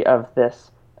energy of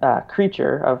this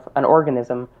creature, of an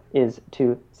organism, is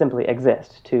to simply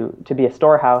exist, to be a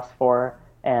storehouse for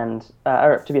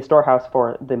or to be a storehouse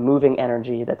for the moving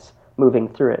energy that's moving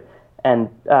through it. And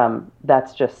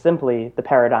that's just simply the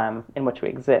paradigm in which we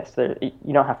exist.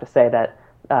 You don't have to say that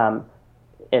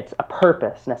it's a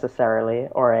purpose necessarily,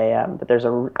 or that there's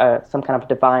some kind of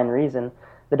divine reason.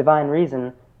 The divine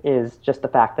reason is just the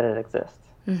fact that it exists.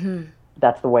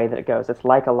 That's the way that it goes. It's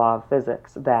like a law of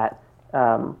physics that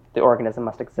the organism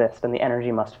must exist and the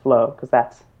energy must flow, because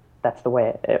that's the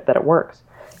way that it works.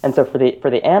 And so for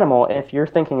the animal, if you're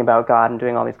thinking about God and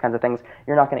doing all these kinds of things,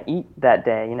 you're not going to eat that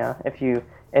day. If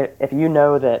you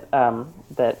know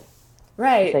that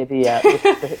right, say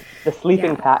the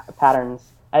sleeping patterns.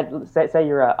 Say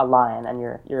you're a lion and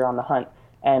you're on the hunt,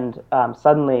 and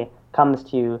suddenly comes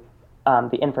to you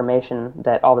the information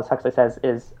that Aldous Huxley says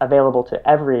is available to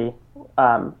every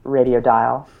radio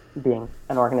dial, being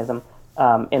an organism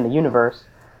in the universe.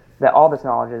 That all this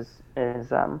knowledge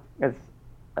is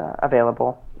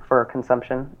available for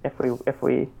consumption if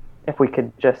we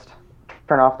could just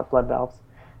turn off the flood valves.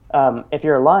 If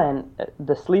you're a lion,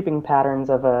 the sleeping patterns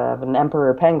of an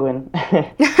emperor penguin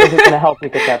isn't going to help you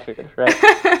get that food, right?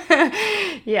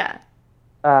 Yeah.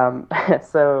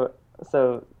 So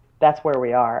that's where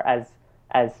we are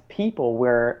as people.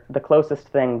 We're the closest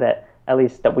thing that, at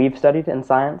least that we've studied in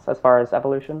science as far as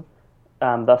evolution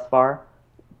thus far,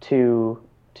 to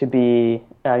be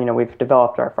we've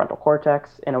developed our frontal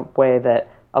cortex in a way that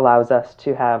allows us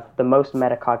to have the most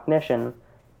metacognition,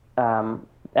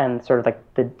 and sort of like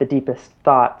the deepest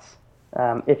thoughts,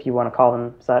 if you want to call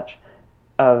them such,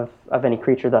 of any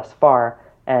creature thus far.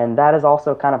 And that is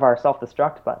also kind of our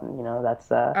self-destruct button. That's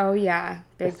oh yeah,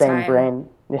 big the same time. brain.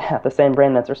 Yeah, the same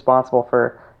brain that's responsible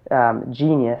for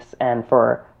genius and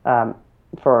for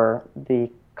the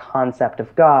concept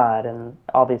of God and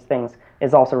all these things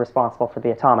is also responsible for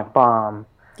the atomic bomb.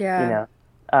 Yeah.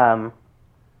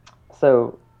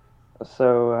 So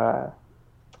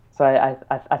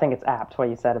I think it's apt what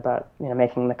you said about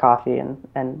making the coffee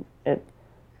and it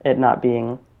not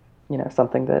being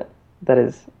something that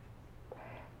is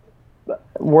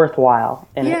worthwhile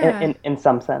in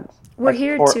some sense. We're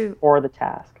here for the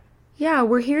task. Yeah,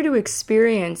 we're here to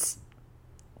experience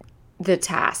the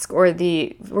task, or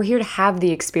we're here to have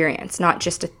the experience, not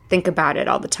just to think about it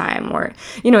all the time. Or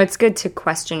it's good to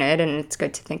question it and it's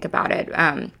good to think about it.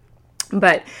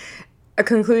 But a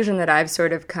conclusion that I've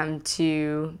sort of come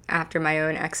to after my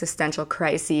own existential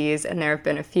crises, and there have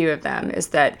been a few of them, is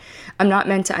that I'm not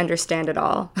meant to understand it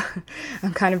all.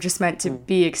 I'm kind of just meant to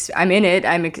be. I'm in it.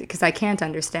 Because I can't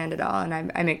understand it all, and I'm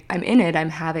in it. I'm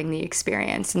having the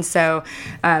experience, and so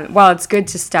while it's good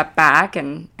to step back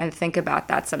and think about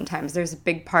that, sometimes there's a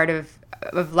big part of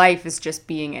life is just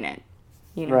being in it.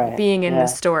 Right. Being in the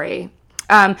story.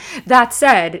 That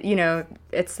said,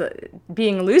 it's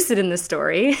being lucid in the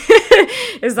story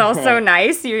is also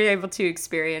nice. You're able to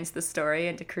experience the story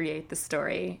and to create the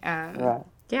story. Right.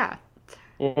 Yeah.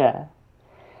 Yeah.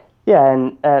 Yeah,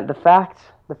 and the fact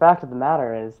of the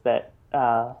matter is that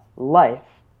life,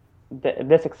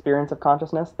 this experience of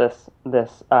consciousness,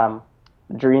 this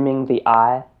dreaming the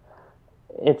I,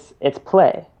 it's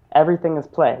play. Everything is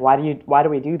play. Why do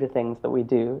we do the things that we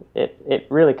do? It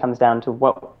really comes down to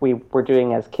what we were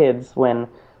doing as kids when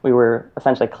we were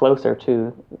essentially closer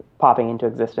to popping into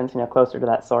existence, closer to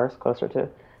that source, closer to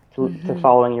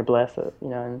following your bliss,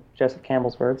 in Joseph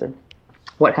Campbell's words or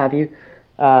what have you.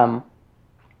 The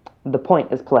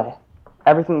point is play.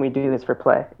 Everything we do is for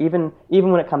play. Even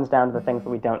when it comes down to the things that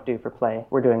we don't do for play,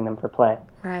 we're doing them for play.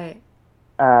 Right.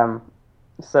 And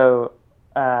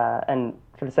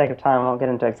for the sake of time, I won't get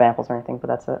into examples or anything, but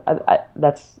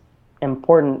that's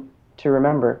important to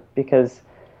remember, because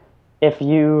if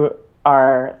you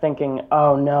are thinking,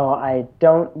 oh no, I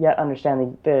don't yet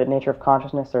understand the nature of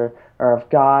consciousness or of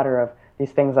God or of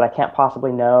these things that I can't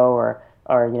possibly know, or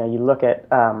you look at,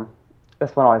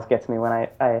 this one always gets me when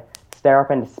I stare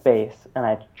up into space and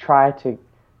I try to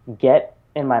get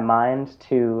in my mind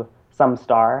to some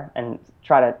star and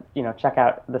try to, check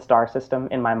out the star system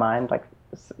in my mind, like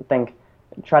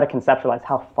try to conceptualize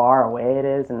how far away it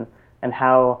is and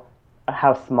how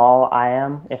small I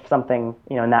am if something,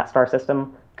 in that star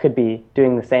system could be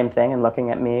doing the same thing and looking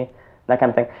at me, that kind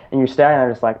of thing. And you're staring there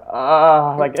just like,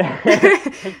 like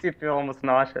it makes you feel almost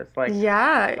nauseous. Like,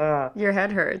 your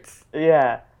head hurts.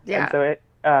 Yeah. Yeah. And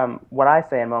so what I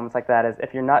say in moments like that is,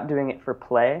 if you're not doing it for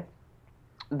play,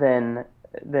 then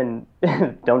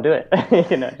don't do it.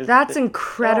 That's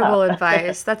incredible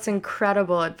advice. That's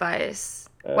incredible advice.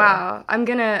 Wow. I'm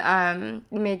going to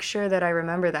make sure that I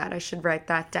remember that. I should write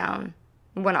that down.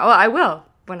 I will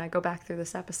when I go back through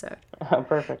this episode.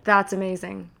 Perfect. That's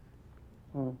amazing.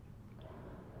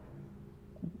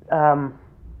 I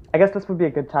guess this would be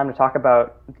a good time to talk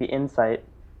about the insight.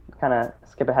 Kind of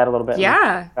skip ahead a little bit.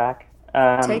 Yeah. Back.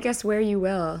 Take us where you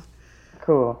will.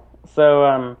 Cool.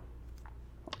 So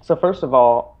first of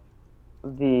all,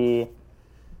 so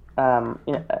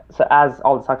as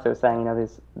Aldous Huxley was saying,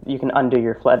 you can undo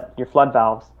your flood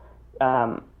valves.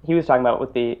 He was talking about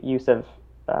with the use of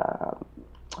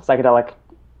psychedelic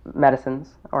medicines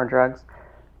or drugs,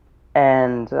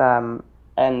 and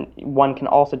one can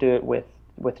also do it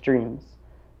with dreams.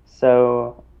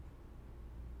 So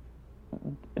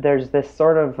there's this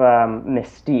sort of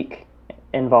mystique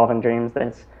involving dreams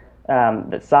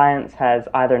that science has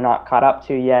either not caught up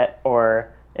to yet,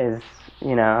 or is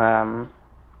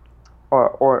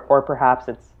or perhaps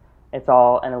it's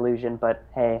all an illusion. But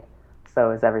hey,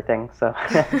 so is everything. So,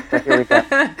 so here we go.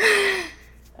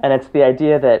 And it's the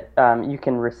idea that you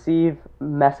can receive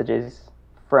messages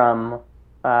from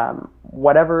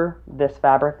whatever this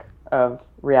fabric of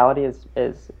reality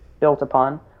is built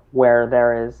upon, where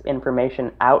there is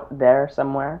information out there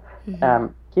somewhere.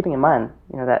 Mm-hmm. Keeping in mind,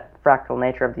 that fractal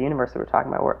nature of the universe that we're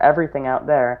talking about, where everything out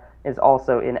there is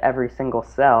also in every single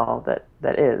cell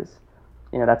that is.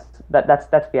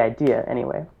 That's the idea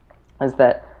anyway. Is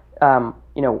that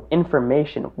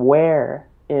information? Where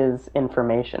is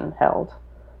information held?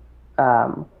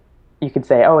 You could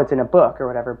say, oh, it's in a book or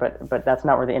whatever, but that's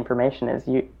not where the information is.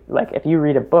 If you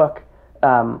read a book,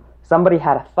 somebody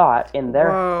had a thought in their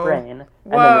brain,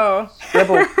 and then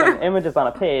scribbled some images on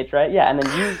a page, right? Yeah, and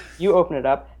then you open it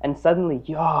up, and suddenly,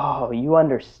 you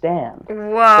understand.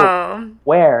 Whoa. So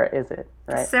where is it,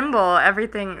 right? Symbol,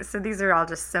 everything. So these are all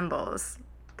just symbols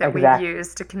that we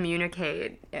use to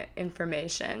communicate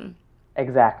information.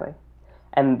 Exactly.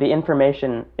 And the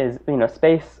information is,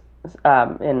 space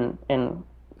in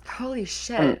holy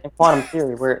shit. In quantum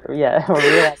theory,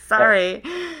 we're sorry.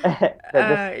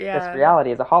 This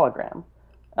reality is a hologram.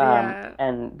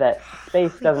 And that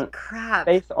space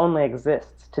space only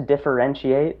exists to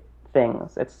differentiate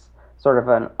things. It's sort of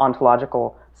an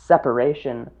ontological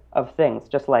separation of things.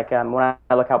 Just like when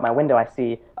I look out my window, I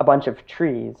see a bunch of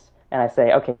trees, and I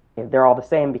say, okay, they're all the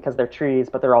same because they're trees,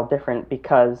 but they're all different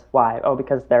because why? Oh,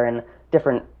 because they're in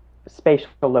different spatial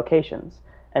locations.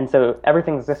 And so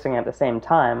everything's existing at the same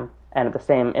time and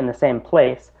in the same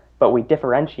place, but we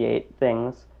differentiate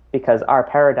things because our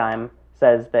paradigm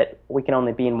says that we can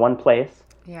only be in one place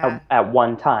at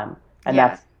one time, and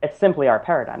it's simply our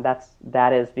paradigm.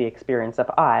 That is the experience of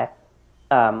I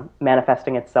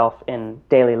manifesting itself in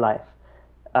daily life,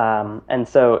 and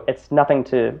so it's nothing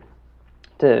to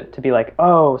be like,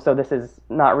 oh, so this is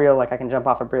not real, like I can jump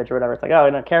off a bridge or whatever. It's like, oh,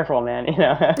 no, careful, man,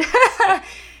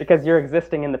 because you're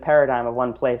existing in the paradigm of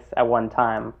one place at one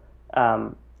time,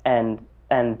 and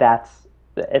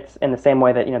it's in the same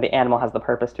way that the animal has the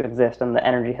purpose to exist and the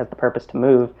energy has the purpose to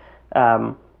move.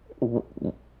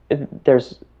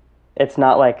 It's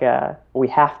not like we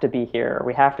have to be here or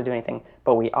we have to do anything,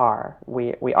 but we are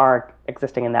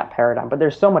existing in that paradigm. But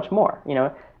there's so much more,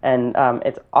 and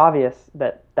it's obvious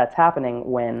that that's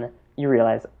happening when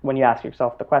you ask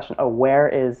yourself the question, oh, where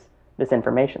is this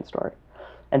information stored?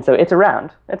 And so it's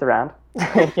around, and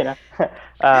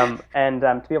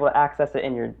to be able to access it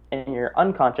in your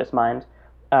unconscious mind,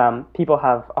 people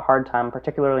have a hard time,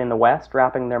 particularly in the West,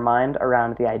 wrapping their mind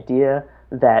around the idea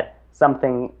that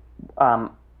something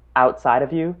outside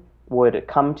of you would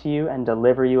come to you and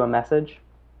deliver you a message.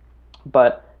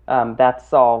 But that's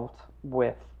solved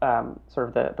with sort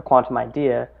of the quantum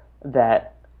idea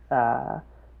that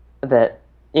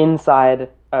inside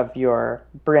of your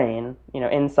brain,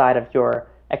 inside of your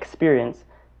experience,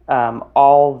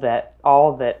 all that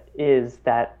is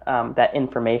that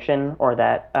information, or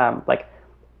that like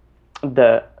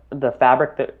the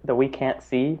fabric that we can't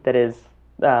see, that is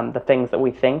the things that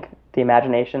we think, the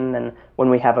imagination, and when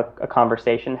we have a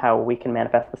conversation, how we can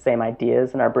manifest the same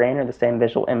ideas in our brain or the same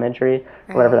visual imagery,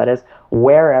 or whatever that is.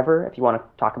 Wherever, if you want to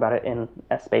talk about it in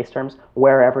space terms,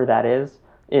 wherever that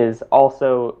is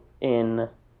also in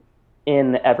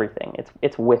everything.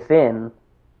 It's within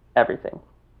everything.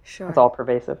 Sure. It's all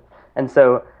pervasive. And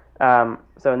so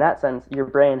in that sense, your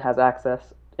brain has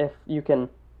access, if you can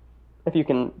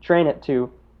train it to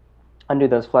undo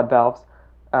those flood valves,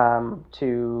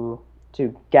 to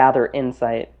gather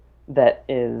insight that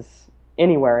is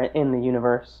anywhere in the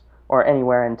universe or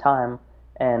anywhere in time,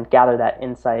 and gather that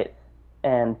insight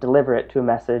and deliver it to a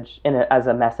message as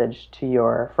a message to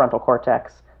your frontal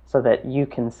cortex, so that you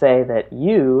can say that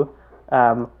you,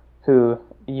 who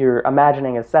you're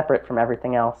imagining as separate from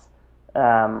everything else,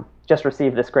 just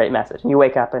received this great message. And you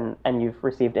wake up and you've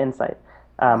received insight.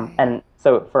 And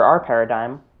so for our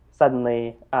paradigm,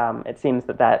 suddenly it seems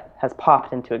that has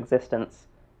popped into existence,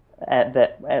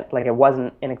 like it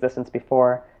wasn't in existence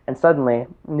before, and suddenly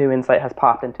new insight has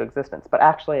popped into existence. But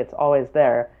actually it's always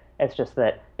there. It's just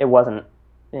that it wasn't,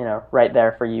 right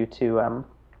there for you to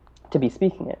be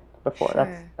speaking it before.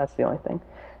 Sure. That's the only thing.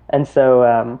 And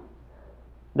so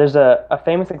there's a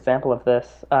famous example of this,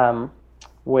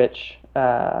 which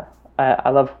I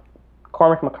love.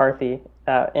 Cormac McCarthy,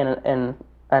 in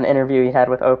an interview he had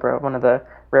with Oprah, one of the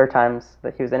rare times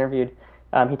that he was interviewed,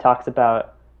 he talks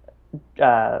about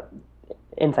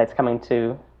insights coming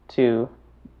to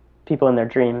people in their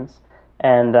dreams.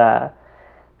 And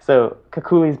so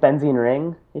Kekule's benzene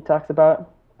ring, he talks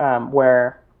about,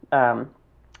 where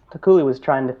Kekule was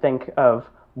trying to think of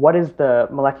what is the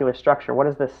molecular structure, what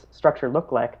does this structure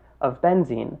look like of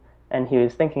benzene, and he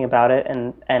was thinking about it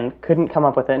and couldn't come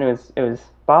up with it, and it was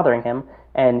bothering him,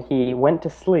 and he went to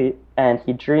sleep and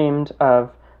he dreamed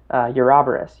of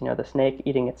Ouroboros, the snake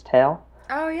eating its tail.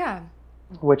 Oh yeah.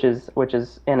 Which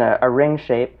is in a ring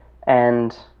shape,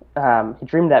 and he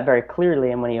dreamed that very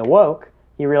clearly, and when he awoke,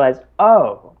 he realized,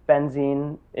 oh,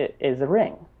 benzene is a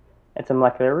ring. It's a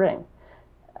molecular ring.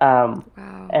 Wow.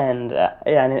 And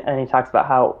he talks about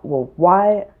how, well,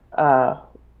 why,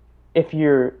 if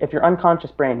your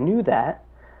unconscious brain knew that,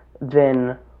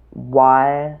 then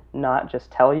why not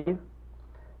just tell you?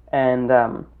 And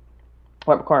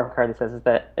what Cormac McCarthy says is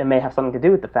that it may have something to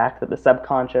do with the fact that the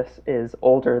subconscious is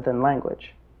older than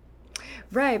language.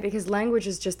 Right, because language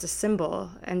is just a symbol,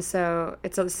 and so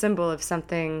it's a symbol of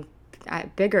something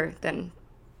bigger than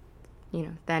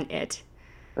it.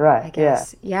 Right. I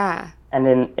guess. Yeah.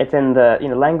 And it's in the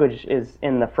language is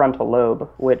in the frontal lobe,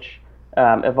 which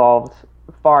evolved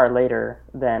far later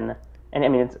than, and I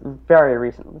mean it's very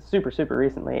recent, super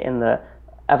recently in the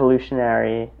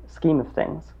evolutionary scheme of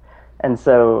things. And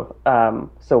so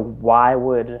why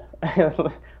would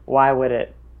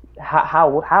it,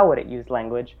 how would it use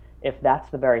language if that's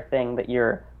the very thing that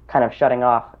you're kind of shutting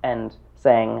off and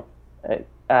saying,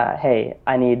 hey,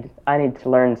 I need to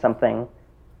learn something.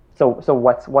 So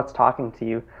what's talking to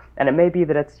you? And it may be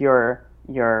that it's your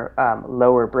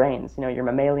lower brains, your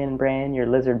mammalian brain, your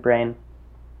lizard brain,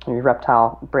 your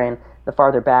reptile brain. The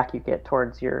farther back you get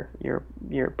towards your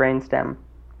brainstem,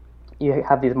 you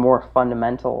have these more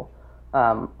fundamental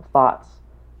thoughts,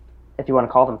 if you want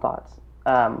to call them thoughts,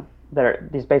 that are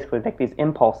these basically like these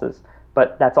impulses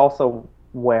but that's also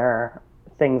where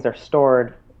things are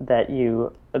stored that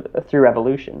you through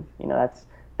evolution. That's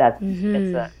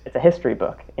it's a history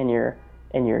book in your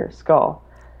skull.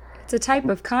 It's a type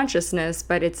of consciousness,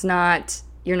 but it's not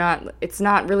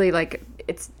really like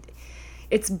it's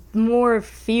more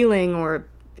feeling or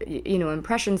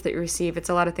impressions that you receive. It's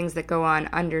a lot of things that go on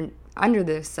under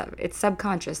it's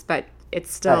subconscious, but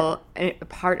it's still a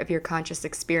part of your conscious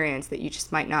experience that you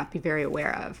just might not be very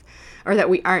aware of, or that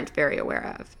we aren't very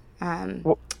aware of.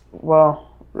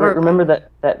 Remember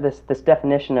that this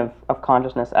definition of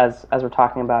consciousness, as we're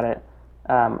talking about it,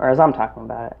 or as I'm talking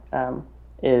about it,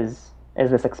 is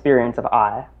this experience of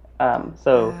I.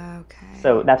 So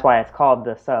that's why it's called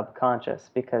the subconscious,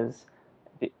 because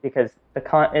it's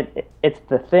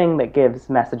the thing that gives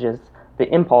messages, the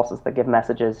impulses that give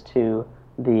messages to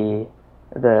the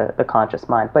conscious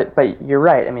mind. But you're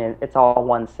right. I mean, it's all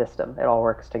one system. It all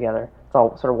works together. It's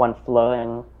all sort of one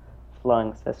flowing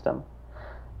system.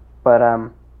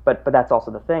 But that's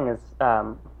also the thing is,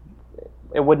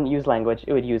 it wouldn't use language.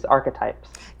 It would use archetypes.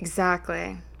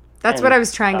 Exactly. That's what I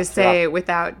was trying to say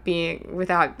without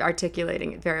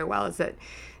articulating it very well, is that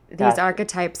these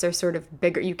archetypes are sort of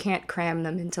bigger. You can't cram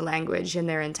them into language in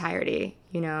their entirety.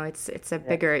 It's a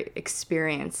bigger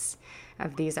experience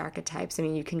of these archetypes. I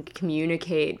mean, you can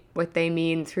communicate what they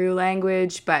mean through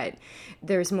language, but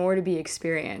there's more to be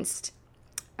experienced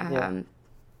that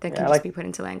can just be put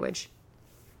into language.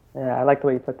 Yeah, I like the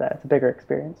way you put that. It's a bigger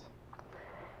experience.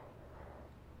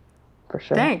 For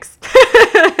sure. Thanks.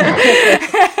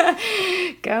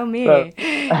 Go me.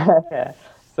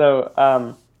 So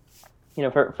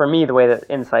for me, the way that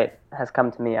insight has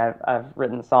come to me, I've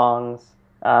written songs,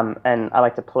 and I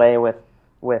like to play with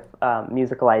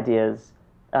musical ideas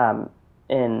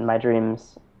in my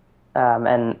dreams,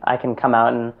 and I can come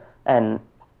out and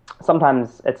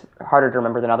sometimes it's harder to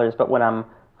remember than others, but when I'm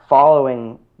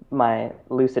following my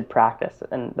lucid practice,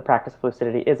 and the practice of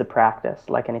lucidity is a practice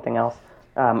like anything else,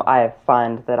 I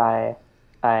find that I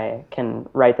can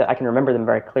I can remember them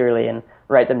very clearly and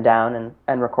write them down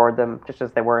and record them just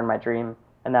as they were in my dream,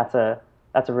 and that's a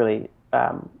really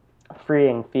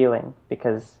freeing feeling,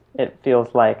 because it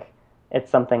feels like it's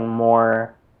something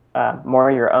more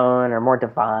your own, or more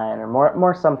divine, or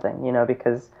more something,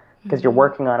 because you're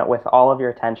working on it with all of your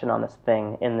attention on this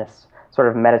thing in this sort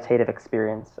of meditative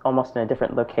experience, almost in a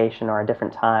different location or a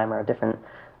different time or a different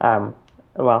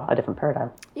a different paradigm.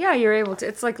 Yeah, you're able to.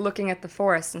 It's like looking at the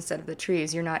forest instead of the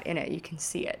trees. You're not in it; you can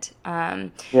see it.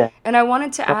 And I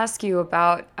wanted to ask you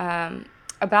about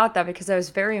that, because I was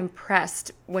very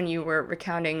impressed when you were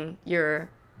recounting your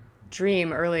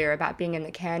dream earlier about being in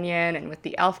the canyon and with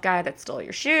the elf guy that stole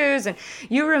your shoes, and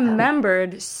you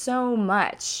remembered so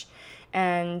much.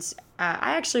 And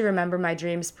I actually remember my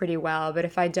dreams pretty well, but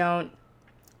if I don't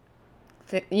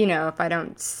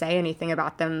say anything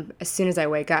about them, as soon as I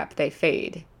wake up, they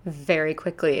fade very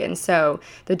quickly. And so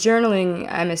the journaling,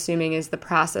 I'm assuming, is the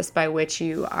process by which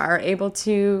you are able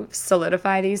to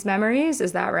solidify these memories.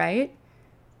 Is that right?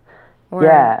 Or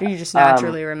do you just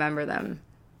naturally remember them?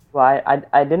 Well,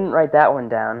 I didn't write that one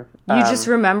down. You just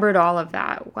remembered all of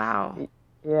that. Wow.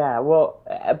 Yeah, well,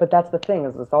 but that's the thing,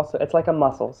 is it's like a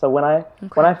muscle. So when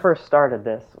I first started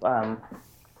this,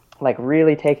 like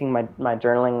really taking my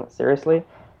journaling seriously,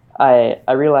 I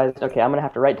realized, okay, I'm gonna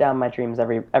have to write down my dreams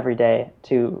every day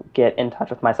to get in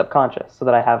touch with my subconscious, so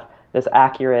that I have this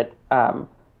accurate sort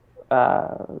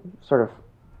of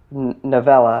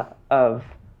novella of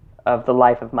the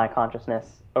life of my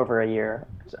consciousness over a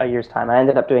year's time. I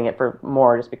ended up doing it for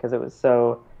more, just because it was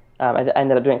so. I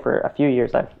ended up doing it for a few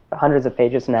years. I've hundreds of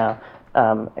pages now,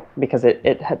 because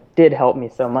it did help me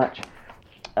so much.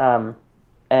 And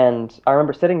I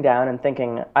remember sitting down and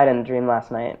thinking, I didn't dream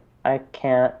last night. I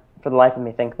can't, for the life of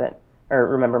me,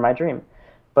 remember my dream.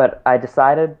 But I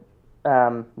decided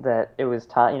that it was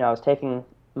time. I was taking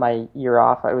my year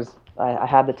off. I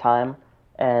had the time,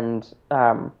 and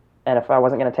if I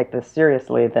wasn't going to take this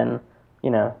seriously, then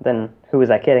who was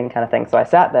I kidding, kind of thing. So I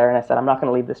sat there and I said, I'm not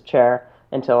going to leave this chair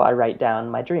until I write down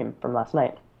my dream from last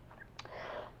night.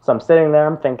 So I'm sitting there,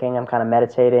 I'm thinking, I'm kind of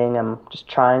meditating, I'm just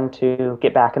trying to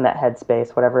get back in that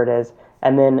headspace, whatever it is.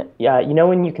 And then,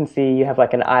 when you can see, you have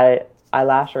like an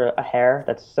eyelash or a hair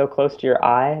that's so close to your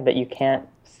eye that you can't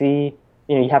see,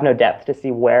 you have no depth to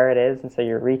see where it is, and so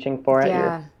you're reaching for it.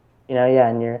 Yeah.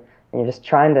 And you're just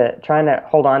trying to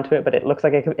hold on to it, but it looks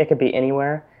like it could be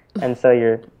anywhere. And so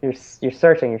you're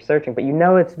searching, but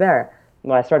it's there.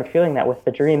 Well, I started feeling that with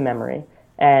the dream memory.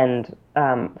 And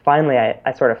finally,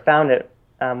 I sort of found it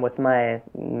with my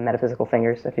metaphysical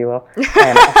fingers, if you will.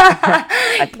 And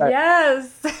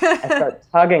Yes. I start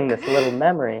tugging this little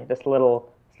memory, this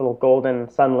little little golden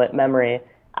sunlit memory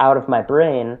out of my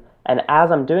brain. And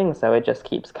as I'm doing so, it just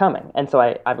keeps coming. And so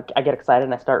I get excited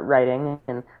and I start writing.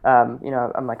 And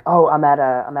I'm like, oh, I'm at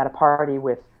a party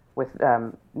with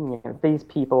these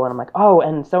people, and I'm like, oh,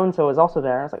 and so is also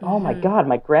there. And I was like, oh my God,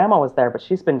 my grandma was there, but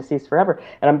she's been deceased forever.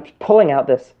 And I'm pulling out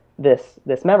this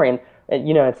memory, and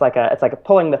it's like a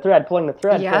pulling the thread, pulling the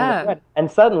thread, and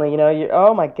suddenly, you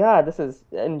oh my God,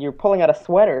 and you're pulling out a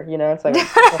sweater. It's like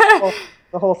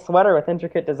the whole sweater with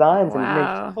intricate designs, and you're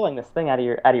just pulling this thing out of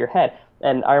your head.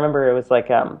 And I remember it was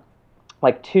like a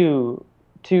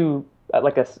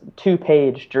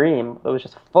 2-page dream that was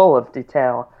just full of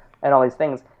detail and all these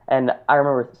things. And I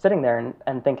remember sitting there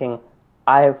and thinking,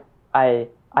 I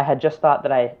had just thought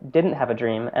that I didn't have a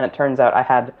dream, and it turns out I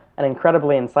had an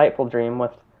incredibly insightful dream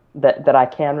with that I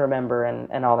can remember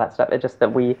and all that stuff. It's just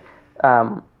that we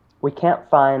can't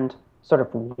find sort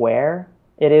of where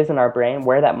it is in our brain,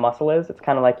 where that muscle is. It's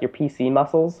kind of like your PC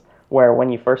muscles, where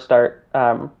when you first start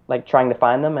like trying to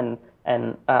find them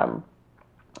and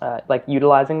like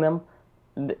utilizing them,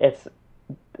 it's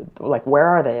like, where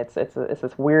are they? It's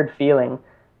this weird feeling.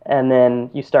 And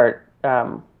then you start,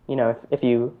 if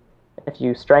you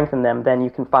strengthen them, then you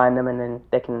can find them, and then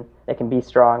they can be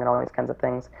strong and all these kinds of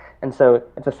things. And so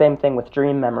it's the same thing with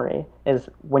dream memory. Is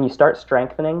when you start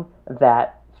strengthening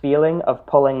that feeling of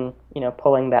pulling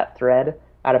that thread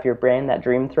out of your brain, that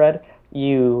dream thread,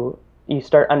 you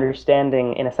start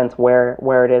understanding, in a sense,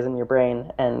 where it is in your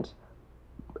brain, and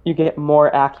you get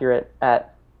more accurate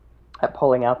at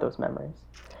pulling out those memories.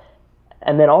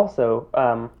 And then also,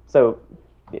 so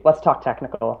let's talk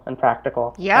technical and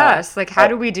practical. Yes, how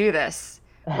do we do this?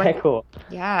 Cool.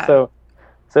 Yeah.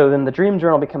 So then the dream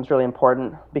journal becomes really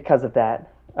important because of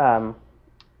that,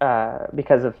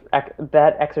 because of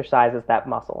that exercises that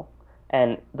muscle.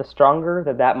 And the stronger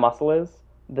that muscle is,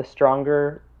 the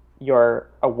stronger your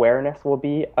awareness will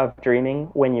be of dreaming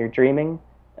when you're dreaming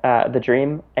the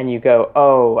dream, and you go,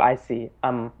 oh, I see,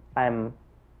 I'm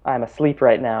asleep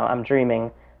right now, I'm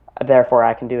dreaming, therefore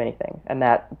I can do anything. And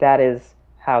that is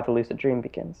how the lucid dream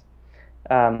begins.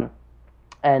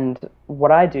 And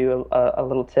what I do, a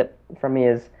little tip from me,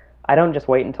 is I don't just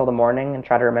wait until the morning and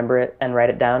try to remember it and write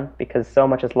it down, because so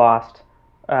much is lost.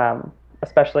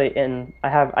 Especially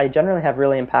I generally have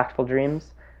really impactful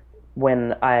dreams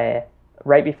when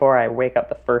right before I wake up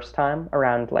the first time,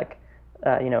 around 3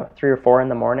 or 4 in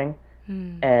the morning,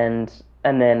 and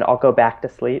then I'll go back to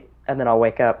sleep, and then I'll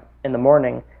wake up in the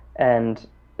morning, and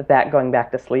that going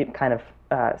back to sleep kind of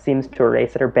seems to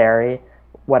erase it or bury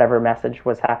whatever message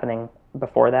was happening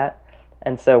before that.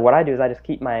 And so what I do is I just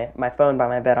keep my phone by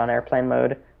my bed on airplane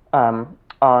mode,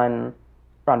 on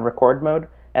record mode,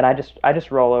 and I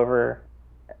just roll over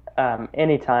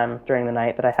any time during the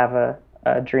night that I have a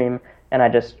dream, and I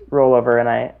just roll over and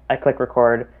I click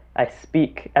record. I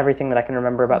speak everything that I can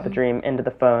remember about the dream into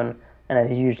the phone, and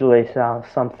it usually sounds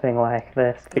something like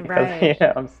this, because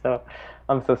I'm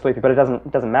so sleepy, but it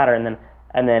doesn't matter.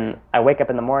 And then I wake up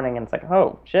in the morning and it's like,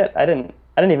 oh shit, I didn't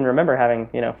even remember having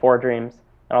 4 dreams.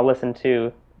 And I'll listen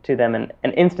to them, and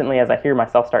instantly, as I hear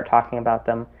myself start talking about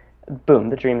them, boom,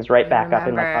 the dream's right back up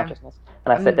in my consciousness,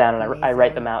 and I sit down and I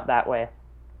write them out that way.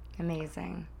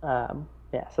 Amazing.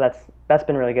 So that's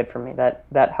been really good for me.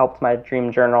 That helped my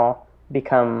dream journal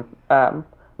become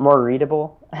more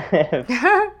readable.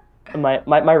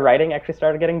 My writing actually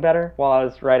started getting better while I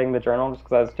was writing the journal, just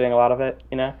because I was doing a lot of it,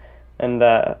 and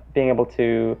being able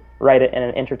to write it in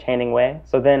an entertaining way.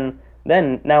 So then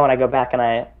now when I go back and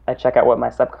I check out what my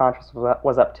subconscious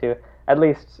was up to, at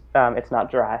least it's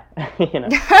not dry,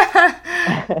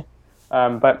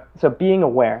 But so being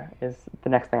aware is the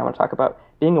next thing I want to talk about.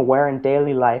 Being aware in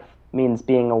daily life means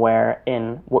being aware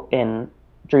in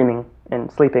dreaming, in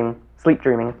sleep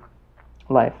dreaming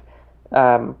life.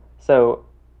 So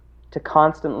to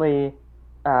constantly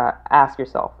ask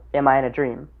yourself, am I in a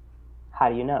dream? How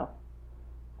do you know?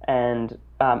 And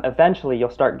eventually you'll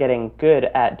start getting good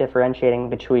at differentiating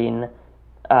between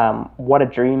what a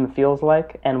dream feels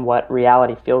like and what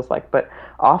reality feels like. But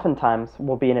oftentimes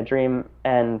we'll be in a dream,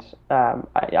 and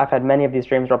I've had many of these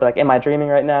dreams where I'll be like, am I dreaming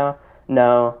right now?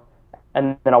 No.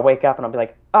 And then I'll wake up and I'll be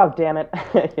like, oh, damn it.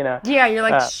 Yeah, you're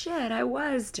like, shit, I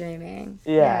was dreaming.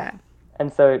 Yeah.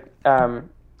 And so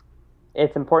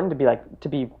it's important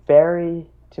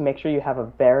to make sure you have a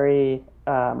very,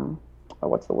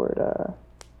 what's the word?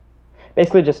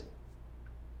 Basically just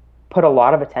put a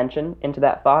lot of attention into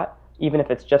that thought, even if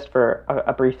it's just for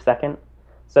a brief second.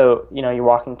 So, you're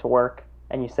walking to work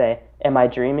and you say, am I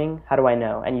dreaming? How do I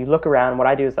know? And you look around. What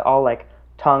I do is I'll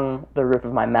tongue the roof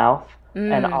of my mouth,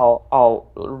 and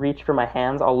I'll reach for my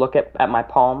hands. I'll look at my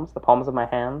palms, the palms of my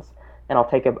hands, and I'll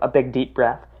take a big deep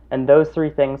breath. And those three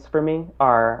things for me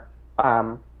are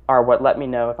what let me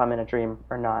know if I'm in a dream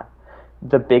or not.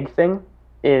 The big thing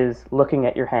is looking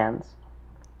at your hands,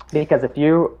 because if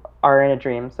you are in a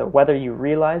dream, so whether you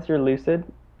realize you're lucid,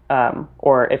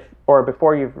 or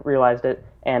before you've realized it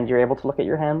and you're able to look at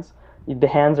your hands, the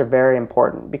hands are very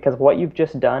important, because what you've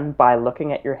just done by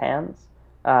looking at your hands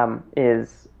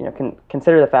is,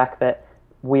 consider the fact that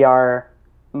we are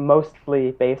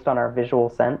mostly based on our visual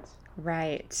sense.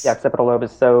 Right. The occipital lobe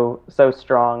is so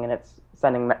strong, and it's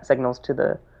sending signals to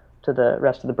the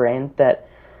rest of the brain, that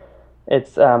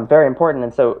it's very important.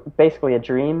 And so basically a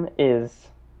dream is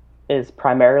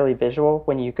primarily visual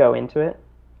when you go into it.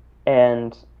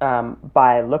 And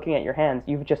by looking at your hands,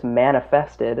 you've just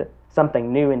manifested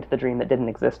something new into the dream that didn't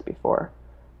exist before.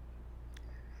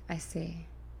 I see.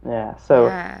 Yeah.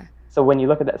 So when you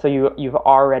look at that, so you've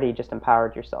already just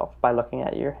empowered yourself by looking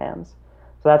at your hands.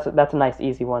 So that's a nice,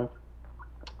 easy one.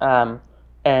 And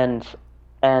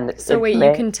so wait,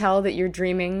 you can tell that you're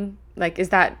dreaming. Like,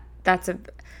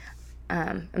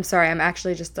 I'm sorry, I'm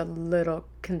actually just a little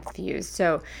confused.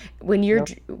 So when you're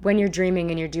dreaming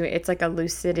and you're doing, it's like a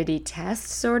lucidity test,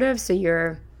 sort of.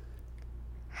 So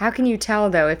how can you tell,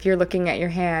 though, if you're looking at your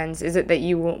hands? Is it that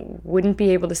you wouldn't be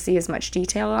able to see as much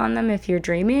detail on them if you're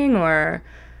dreaming, or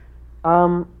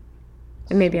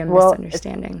maybe I'm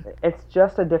misunderstanding? It's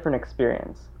just a different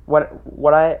experience. What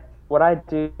I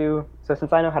do, so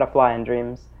since I know how to fly in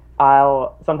dreams,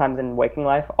 I'll sometimes in waking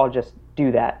life, I'll just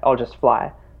do that. I'll just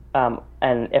fly.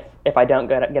 And if I don't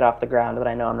get off the ground, then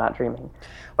I know I'm not dreaming.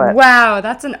 But, wow,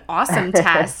 that's an awesome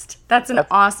test. That's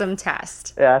awesome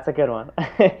test. Yeah, that's a good one.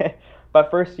 But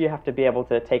first, you have to be able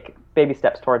to take baby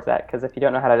steps towards that, because if you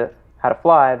don't know how to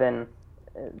fly, then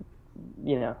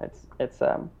it's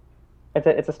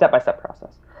a step-by-step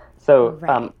process. So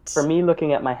right. For me,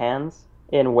 looking at my hands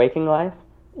in waking life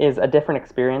is a different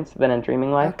experience than in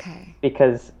dreaming life. Okay.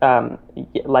 Because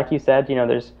like you said,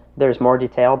 there's more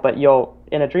detail, but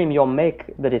in a dream you'll make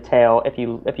the detail if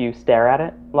you stare at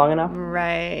it long enough.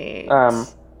 Right.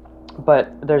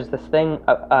 But there's this thing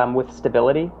with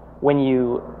stability. When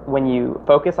you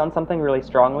focus on something really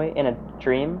strongly in a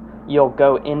dream, you'll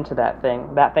go into that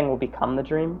thing. That thing will become the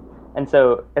dream. And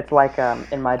so it's like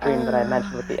in my dream that I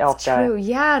mentioned with the elf guy. True.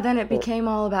 Yeah. Then it became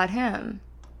all about him.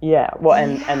 Yeah. Well,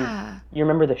 and you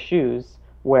remember the shoes,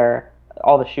 where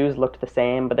all the shoes looked the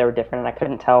same, but they were different, and I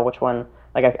couldn't tell which one.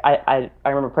 Like I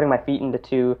remember putting my feet into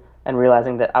two and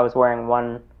realizing that I was wearing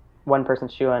one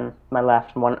person's shoe on my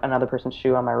left and another person's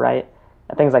shoe on my right,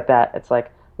 and things like that. It's like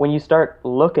when you start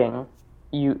looking,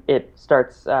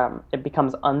 it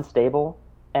becomes unstable,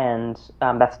 and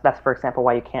that's for example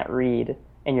why you can't read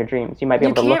in your dreams. You might be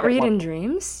able to look at You can't read in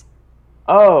dreams?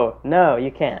 Oh no,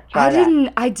 you can't. Try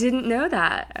that. I didn't know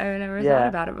that. I've never thought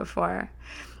about it before.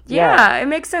 Yeah, Yeah, it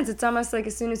makes sense. It's almost like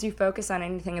as soon as you focus on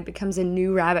anything, it becomes a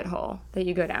new rabbit hole that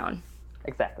you go down.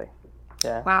 Exactly.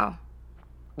 Yeah. Wow.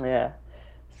 Yeah.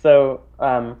 So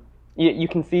you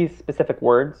can see specific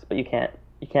words, but you can't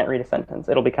read a sentence.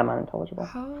 It'll become unintelligible.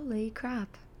 Holy crap.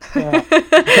 Yeah.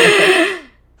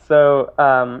 So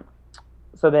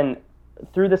then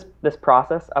through this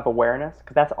process of awareness,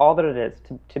 because that's all that it is,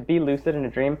 to be lucid in a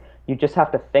dream, you just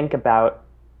have to think about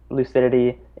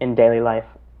lucidity in daily life.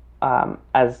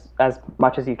 As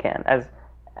much as you can,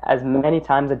 as many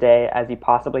times a day as you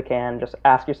possibly can. Just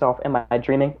ask yourself, am I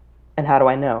dreaming? And how do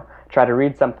I know? Try to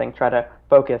read something, try to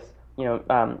focus,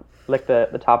 lick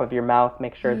the top of your mouth,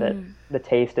 make sure that the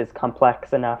taste is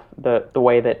complex enough, the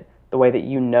way that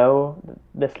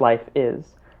this life is.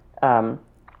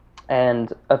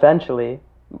 And eventually,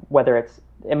 whether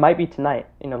it might be tonight,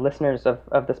 listeners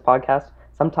of this podcast,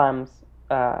 sometimes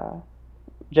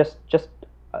just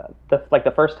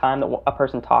the first time that a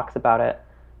person talks about it,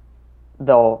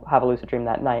 they'll have a lucid dream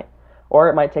that night. Or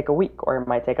it might take a week, or it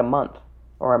might take a month,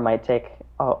 or it might take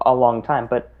a long time.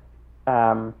 But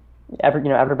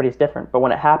everybody's different. But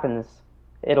when it happens,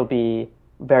 it'll be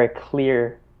very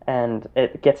clear, and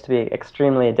it gets to be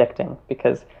extremely addicting,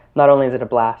 because not only is it a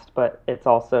blast, but it's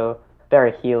also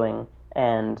very healing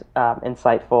and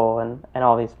insightful and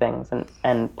all these things,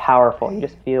 and powerful. You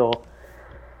just feel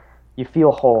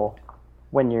whole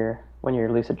when you're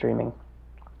lucid dreaming.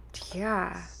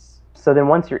 Yeah. So then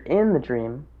once you're in the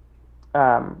dream,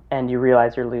 and you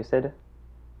realize you're lucid,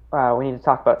 we need to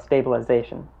talk about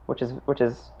stabilization, which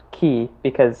is key,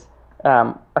 because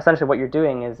essentially what you're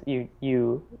doing is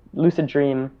you lucid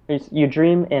dream, you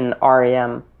dream in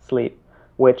REM sleep,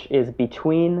 which is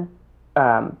between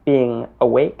being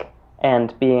awake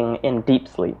and being in deep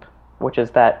sleep, which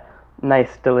is that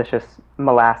nice, delicious,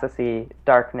 molassesy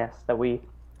darkness that we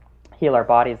heal our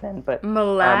bodies in, but our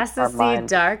Molassesy mind.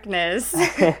 darkness.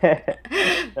 They're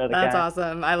the That's guy.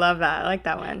 awesome. I love that. I like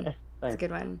that one. It's a Thanks.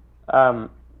 good one. Um,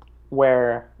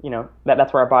 where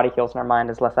that's where our body heals and our mind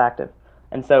is less active.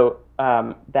 And so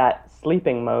that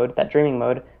sleeping mode, that dreaming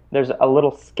mode, there's a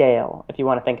little scale if you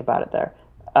want to think about it there.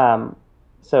 Um,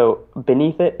 so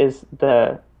beneath it is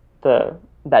the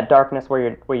that darkness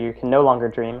where you can no longer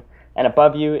dream, and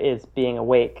above you is being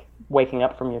awake, waking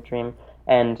up from your dream,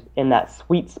 and in that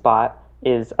sweet spot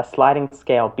is a sliding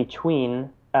scale between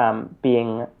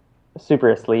being super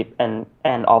asleep and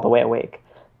all the way awake.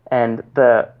 And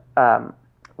the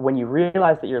when you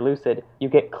realize that you're lucid, you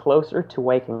get closer to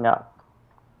waking up,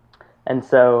 and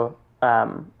so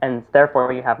and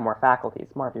therefore you have more faculties,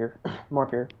 more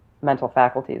of your mental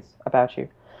faculties about you.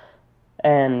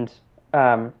 And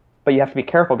but you have to be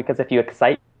careful, because if you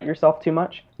excite yourself too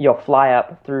much, you'll fly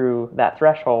up through that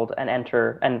threshold and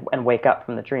enter and wake up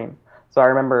from the dream. So I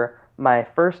remember my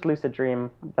first lucid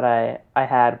dream that I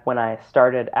had when I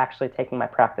started actually taking my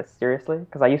practice seriously,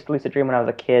 because I used to lucid dream when I was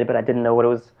a kid, but I didn't know what it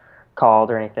was called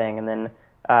or anything. And then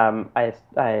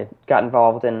I got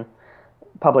involved in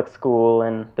public school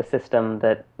and the system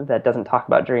that doesn't talk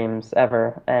about dreams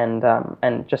ever,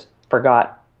 and just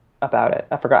forgot about it.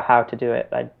 I forgot how to do it.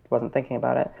 I wasn't thinking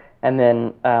about it. And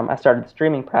then I started this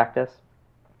dreaming practice,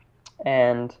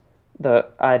 and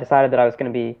I decided that I was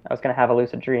going to have a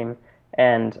lucid dream,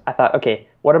 and I thought, okay,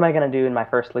 what am I going to do in my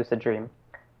first lucid dream?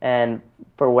 And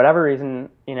for whatever reason,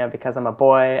 because I'm a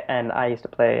boy and I used to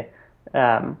play,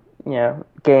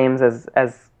 games as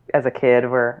a kid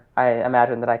where I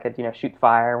imagined that I could, shoot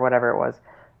fire or whatever it was.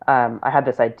 I had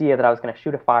this idea that I was going to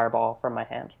shoot a fireball from my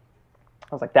hand.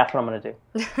 I was like, that's what I'm going to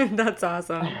do. That's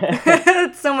awesome.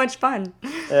 It's so much fun.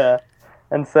 Yeah.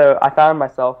 And so I found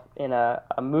myself in a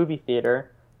movie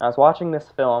theater. I was watching this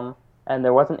film, and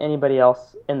there wasn't anybody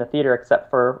else in the theater except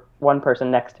for one person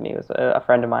next to me. It was a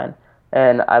friend of mine.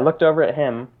 And I looked over at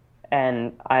him,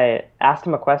 and I asked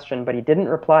him a question, but he didn't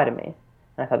reply to me.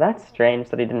 And I thought, that's strange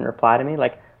that he didn't reply to me.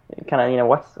 Like, kind of,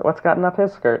 what's gotten up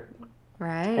his skirt?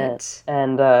 Right.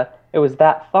 And it was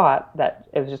that thought, that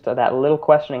it was just that little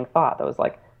questioning thought that was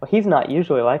like, well, he's not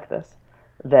usually like this,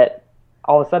 that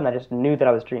all of a sudden I just knew that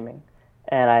I was dreaming.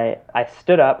 And I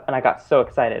stood up and I got so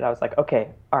excited. I was like, okay,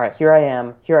 all right, here I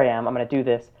am, I'm going to do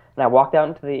this. And I walked out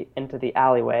into the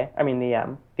alleyway,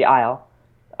 the aisle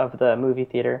of the movie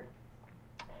theater,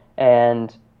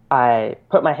 and I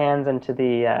put my hands into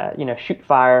the shoot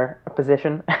fire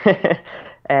position,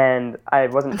 and I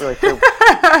wasn't really sure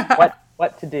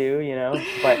what to do,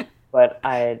 but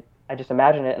I just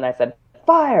imagined it, and I said,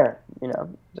 fire,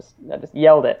 I just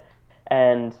yelled it.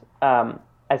 And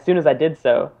as soon as I did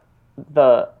so,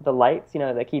 the lights,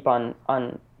 they keep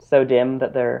on so dim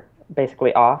that they're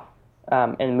basically off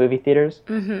in movie theaters.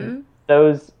 Mm-hmm.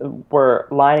 Those were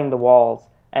lining the walls,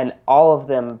 and all of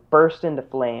them burst into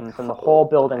flames, and the whole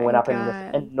building went up in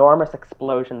this enormous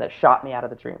explosion that shot me out of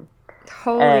the dream.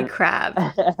 Holy crap.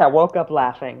 I woke up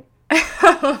laughing.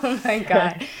 Oh my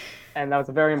God. And that was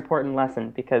a very important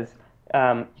lesson, because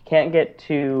you can't get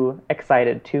too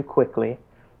excited too quickly.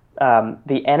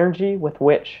 The energy with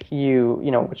which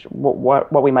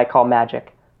what we might call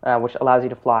magic, which allows you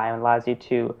to fly and allows you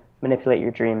to manipulate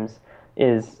your dreams,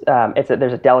 is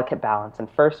there's a delicate balance. And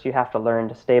first you have to learn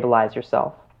to stabilize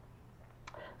yourself.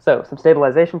 So some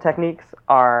stabilization techniques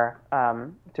are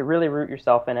to really root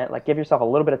yourself in it. Like, give yourself a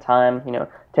little bit of time.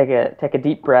 Take a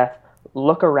deep breath.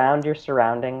 Look around your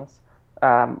surroundings.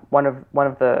 One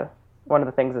of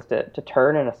the things is to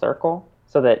turn in a circle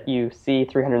so that you see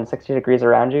 360 degrees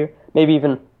around you. Maybe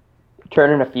even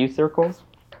turn in a few circles.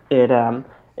 It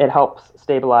helps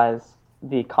stabilize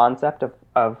the concept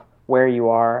of where you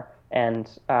are. And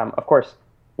of course,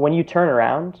 when you turn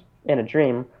around in a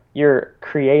dream, you're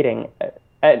creating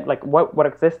like what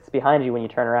exists behind you when you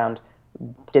turn around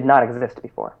did not exist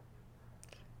before.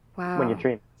 Wow. When you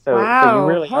dream. So wow. You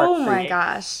really are oh my creating.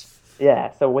 gosh.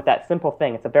 Yeah. So with that simple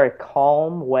thing, it's a very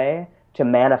calm way to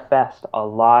manifest a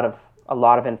lot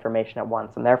of information at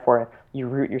once, and therefore you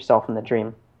root yourself in the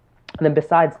dream. And then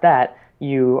besides that,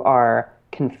 you are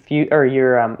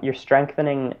you're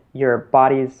strengthening your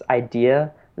body's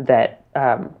idea that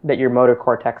your motor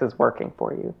cortex is working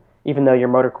for you, even though your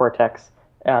motor cortex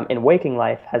in waking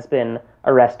life has been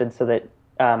arrested, so that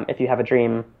if you have a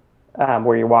dream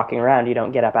where you're walking around, you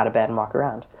don't get up out of bed and walk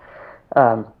around.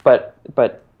 But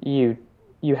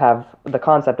you have the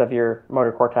concept of your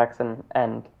motor cortex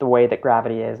and the way that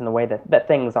gravity is and the way that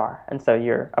things are. And so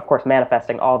you're, of course,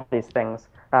 manifesting all these things,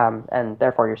 and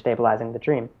therefore you're stabilizing the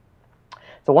dream.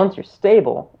 So once you're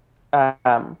stable,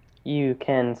 you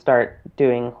can start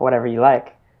doing whatever you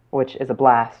like. which is a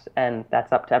blast, and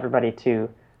that's up to everybody to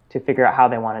figure out how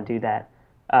they want to do that.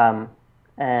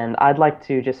 And I'd like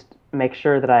to just make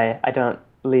sure that I don't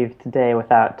leave today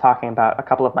without talking about a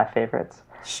couple of my favorites.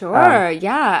 Sure,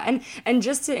 yeah. And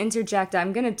just to interject,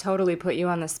 I'm going to totally put you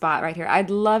on the spot right here. I'd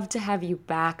love to have you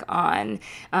back on,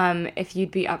 if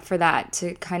you'd be up for that,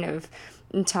 to kind of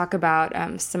talk about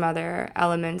some other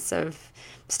elements of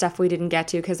stuff we didn't get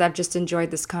to, because I've just enjoyed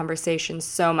this conversation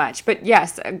so much. But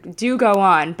yes, do go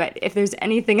on. But if there's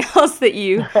anything else that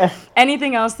you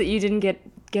didn't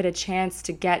get a chance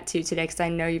to get to today, because I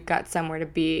know you've got somewhere to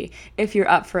be, if you're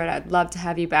up for it, I'd love to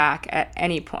have you back at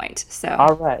any point. So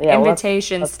all right, yeah,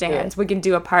 invitation stands. We can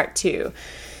do a part 2.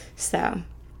 So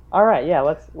all right, yeah,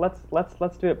 let's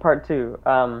do it part 2.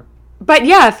 But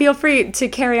yeah, feel free to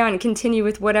carry on and continue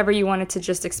with whatever you wanted to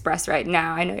just express right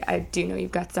now. I do know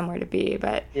you've got somewhere to be,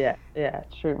 but yeah,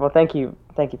 sure. Well, thank you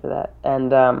for that.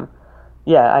 And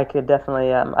yeah, I could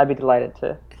definitely I'd be delighted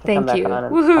to come back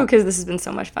on. Woohoo, because this has been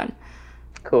so much fun.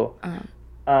 Cool.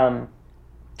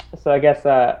 So I guess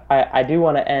I do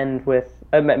want to end with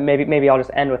maybe I'll just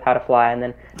end with how to fly, and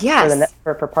then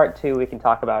for part 2 we can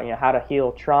talk about how to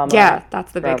heal trauma. Yeah,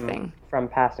 that's the big thing. From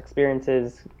past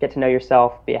experiences, get to know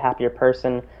yourself, be a happier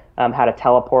person, how to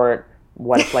teleport,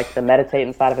 what it's like to meditate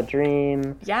inside of a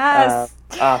dream. Yes.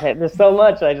 There's so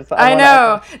much. I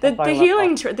know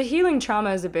the healing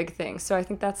trauma is a big thing. So I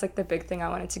think that's like the big thing I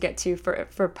wanted to get to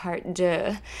for part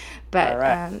 2. But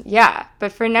right.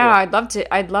 But for now, I'd love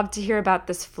to hear about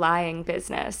this flying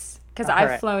business, because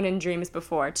I've flown in dreams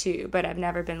before too, but I've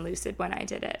never been lucid when I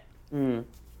did it.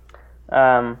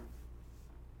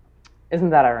 Isn't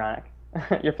that ironic?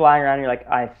 You're flying around, and you're like,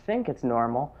 I think it's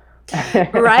normal.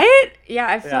 Right? Yeah,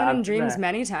 I've flown in dreams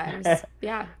many times.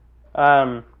 Yeah.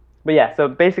 But yeah, so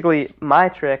basically my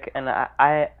trick, and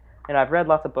I've read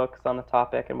lots of books on the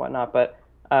topic and whatnot, but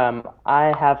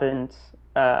I haven't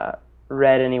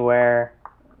read anywhere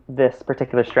this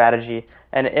particular strategy,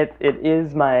 and it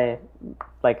is my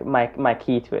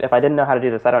key to it. If I didn't know how to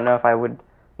do this, I don't know if I would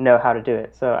know how to do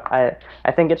it. So I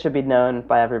think it should be known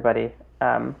by everybody,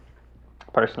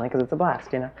 personally, because it's a blast,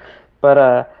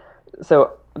 But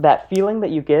so that feeling that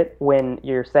you get when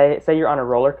you're say you're on a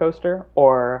roller coaster,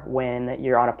 or when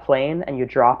you're on a plane and you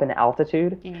drop in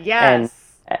altitude. Yes.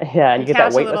 And you get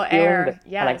that weightless feeling that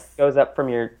yes. kind of goes up from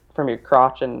your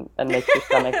crotch and makes your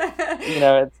stomach.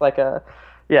 It's like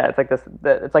it's like this.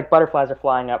 It's like butterflies are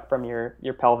flying up from your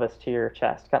pelvis to your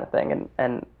chest, kind of thing,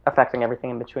 and affecting everything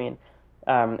in between.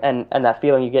 And that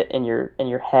feeling you get in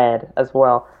your head as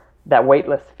well, that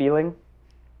weightless feeling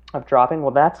of dropping,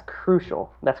 well, that's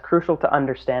crucial. That's crucial to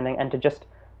understanding, and to just,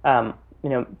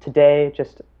 today,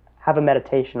 just have a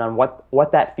meditation on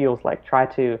what that feels like. Try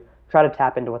to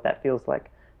tap into what that feels like,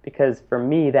 because for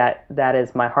me, that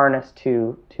is my harness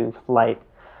to flight.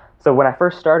 So when I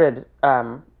first started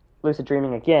lucid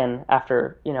dreaming again,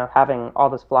 after having all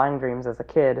those flying dreams as a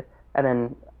kid, and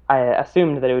then I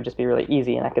assumed that it would just be really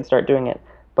easy and I could start doing it,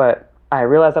 but I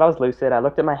realized that I was lucid. I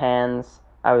looked at my hands.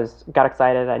 Got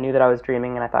excited. I knew that I was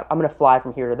dreaming, and I thought, I'm going to fly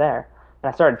from here to there.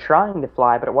 And I started trying to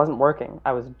fly, but it wasn't working.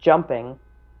 I was jumping,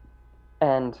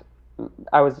 and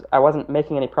I wasn't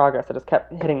making any progress. I just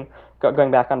kept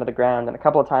going back onto the ground, and a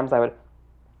couple of times I would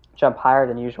jump higher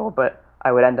than usual, but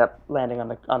I would end up landing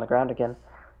on the ground again.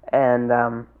 And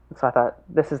so I thought,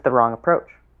 this is the wrong approach,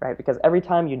 right? Because every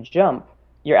time you jump,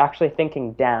 you're actually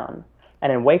thinking down.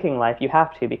 And in waking life, you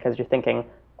have to, because you're thinking,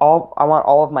 I want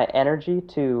all of my energy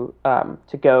to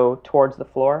go towards the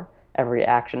floor. Every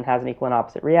action has an equal and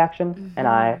opposite reaction, and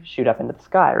I shoot up into the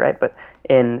sky, right? But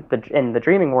in the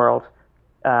dreaming world,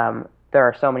 there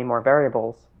are so many more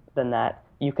variables than that.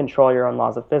 You control your own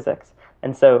laws of physics.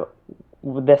 And so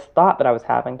this thought that I was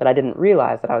having, that I didn't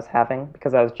realize that I was having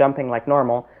because I was jumping like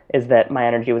normal, is that my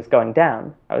energy was going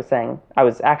down. I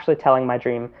was actually telling my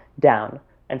dream down.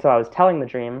 And so I was telling the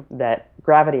dream that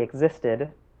gravity existed,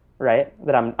 right?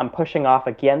 That I'm pushing off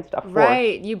against a force.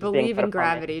 Right, you believe in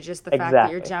gravity, just the fact that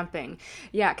you're jumping.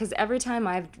 Yeah, because every time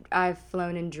I've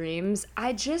flown in dreams,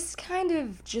 I just kind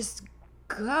of just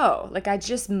go. Like, I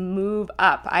just move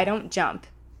up. I don't jump.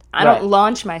 I don't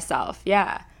launch myself.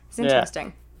 Yeah, it's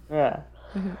interesting. Yeah.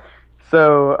 Mm-hmm.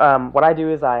 So what I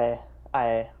do is I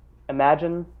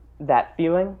imagine that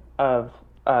feeling of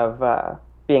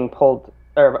being pulled,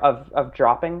 or of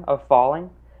dropping, of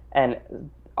falling, and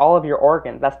all of your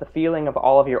organs, that's the feeling of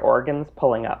all of your organs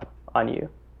pulling up on you,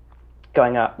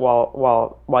 going up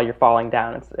while you're falling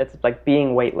down. It's like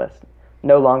being weightless,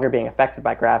 no longer being affected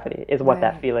by gravity, is what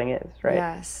that feeling is, right?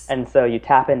 Yes. And so you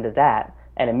tap into that,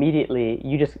 and immediately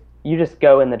you just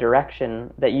go in the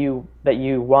direction that you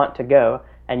want to go,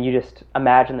 and you just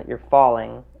imagine that you're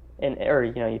falling or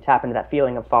you tap into that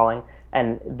feeling of falling,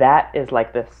 and that is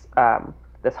like this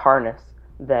harness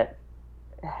that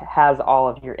has all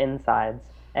of your insides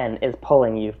and is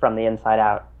pulling you from the inside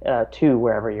out to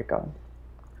wherever you're going.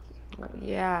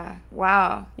 Yeah.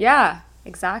 Wow. Yeah,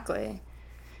 exactly.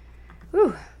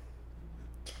 Whew.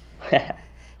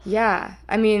 Yeah.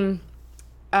 I mean,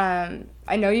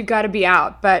 I know you've got to be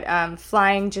out, but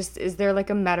flying, is there like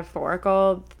a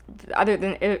metaphorical, other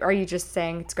than, are you just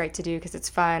saying it's great to do because it's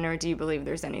fun, or do you believe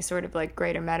there's any sort of like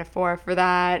greater metaphor for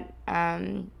that,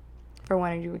 for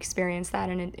wanting to experience that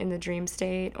in the dream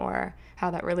state, or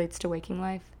how that relates to waking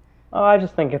life? Oh, I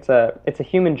just think it's a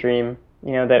human dream,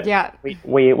 that Yeah.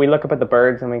 we look up at the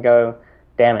birds and we go,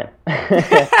 damn it.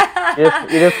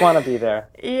 You just want to be there.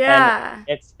 Yeah.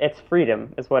 And it's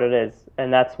freedom is what it is.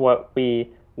 And that's what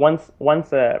once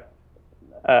a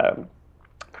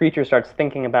creature starts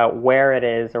thinking about where it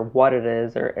is or what it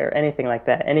is or anything like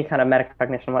that, any kind of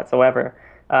metacognition whatsoever,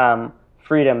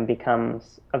 freedom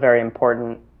becomes a very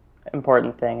important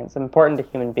thing. It's important to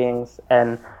human beings,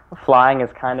 and flying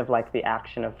is kind of like the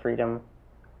action of freedom.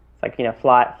 It's like,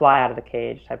 fly out of the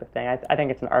cage type of thing. I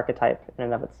think it's an archetype in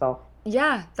and of itself.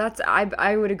 Yeah,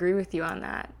 I would agree with you on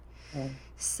that. Yeah.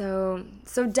 So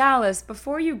Dallas,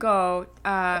 before you go,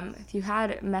 if you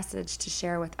had a message to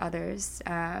share with others,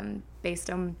 based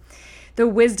on the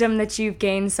wisdom that you've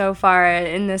gained so far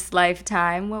in this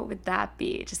lifetime, what would that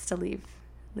be? Just to leave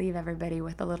everybody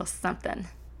with a little something.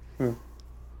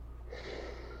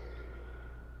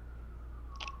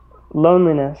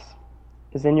 Loneliness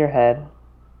is in your head.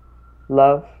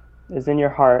 Love is in your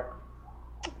heart.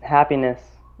 Happiness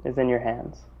is in your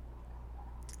hands.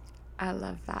 I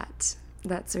love that.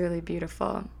 That's really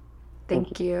beautiful.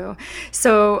 Thank you.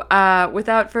 So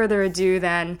without further ado,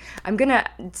 then,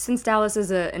 since Dallas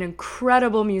is an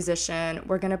incredible musician,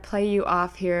 we're going to play you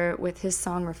off here with his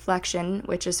song Reflection,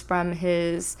 which is from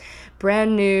his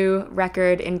brand new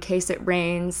record, In Case It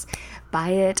Rains. Buy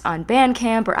it on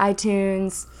Bandcamp or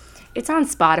iTunes. It's on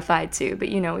Spotify too, but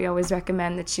we always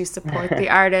recommend that you support the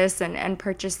artist and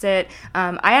purchase it.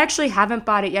 I actually haven't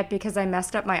bought it yet because I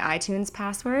messed up my iTunes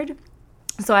password.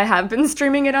 So I have been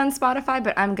streaming it on Spotify,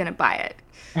 but I'm going to buy it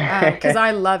because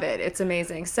I love it. It's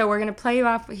amazing. So we're going to play you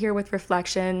off here with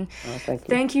Reflection. Oh, thank you.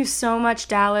 Thank you so much,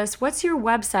 Dallas. What's your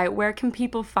website? Where can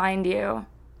people find you?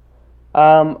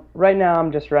 Right now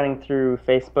I'm just running through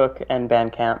Facebook and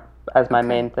Bandcamp as my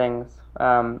main things.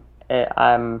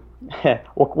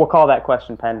 We'll call that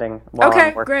question pending while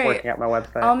I'm working out my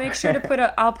website. I'll make sure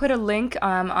to I'll put a link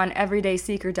on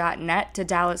everydayseeker.net to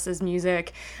Dallas's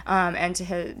music, and to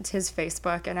his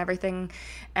Facebook and everything.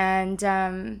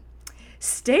 And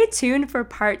stay tuned for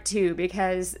part 2,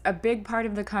 because a big part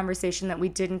of the conversation that we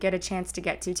didn't get a chance to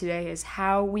get to today is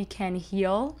how we can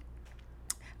heal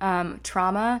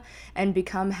trauma and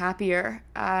become happier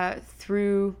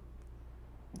through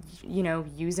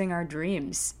using our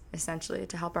dreams, essentially,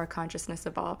 to help our consciousness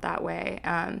evolve that way,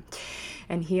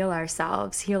 and heal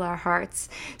ourselves, heal our hearts.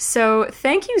 So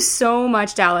thank you so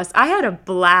much, Dallas. I had a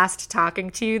blast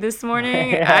talking to you this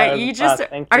morning. You just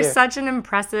are such an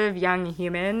impressive young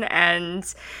human,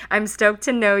 and I'm stoked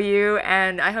to know you,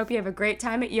 and I hope you have a great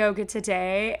time at yoga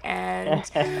today, and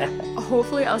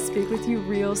hopefully I'll speak with you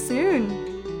real soon.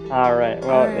 All right.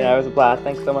 Well, yeah, it was a blast.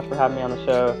 Thanks so much for having me on the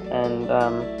show, and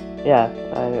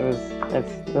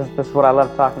this is what I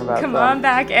love talking about. Come on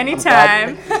back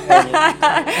anytime.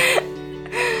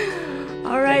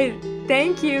 All right.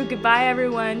 Thank you. Goodbye,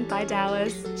 everyone. Bye,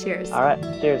 Dallas. Cheers. All right.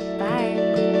 Cheers. Bye.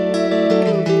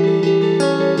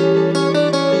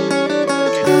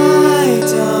 I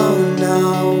don't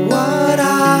know what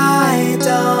I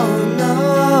don't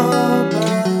know,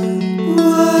 but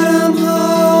what I'm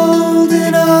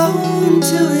holding on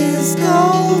to is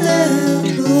golden.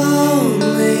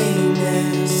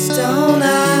 Loneliness, don't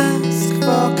ask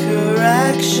for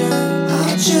correction.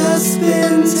 I've just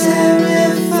been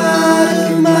terrified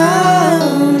of my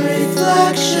own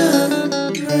reflection.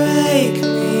 Break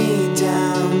me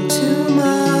down to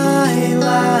my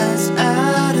last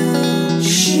atom.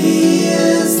 She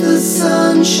is the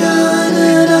sun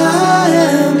shining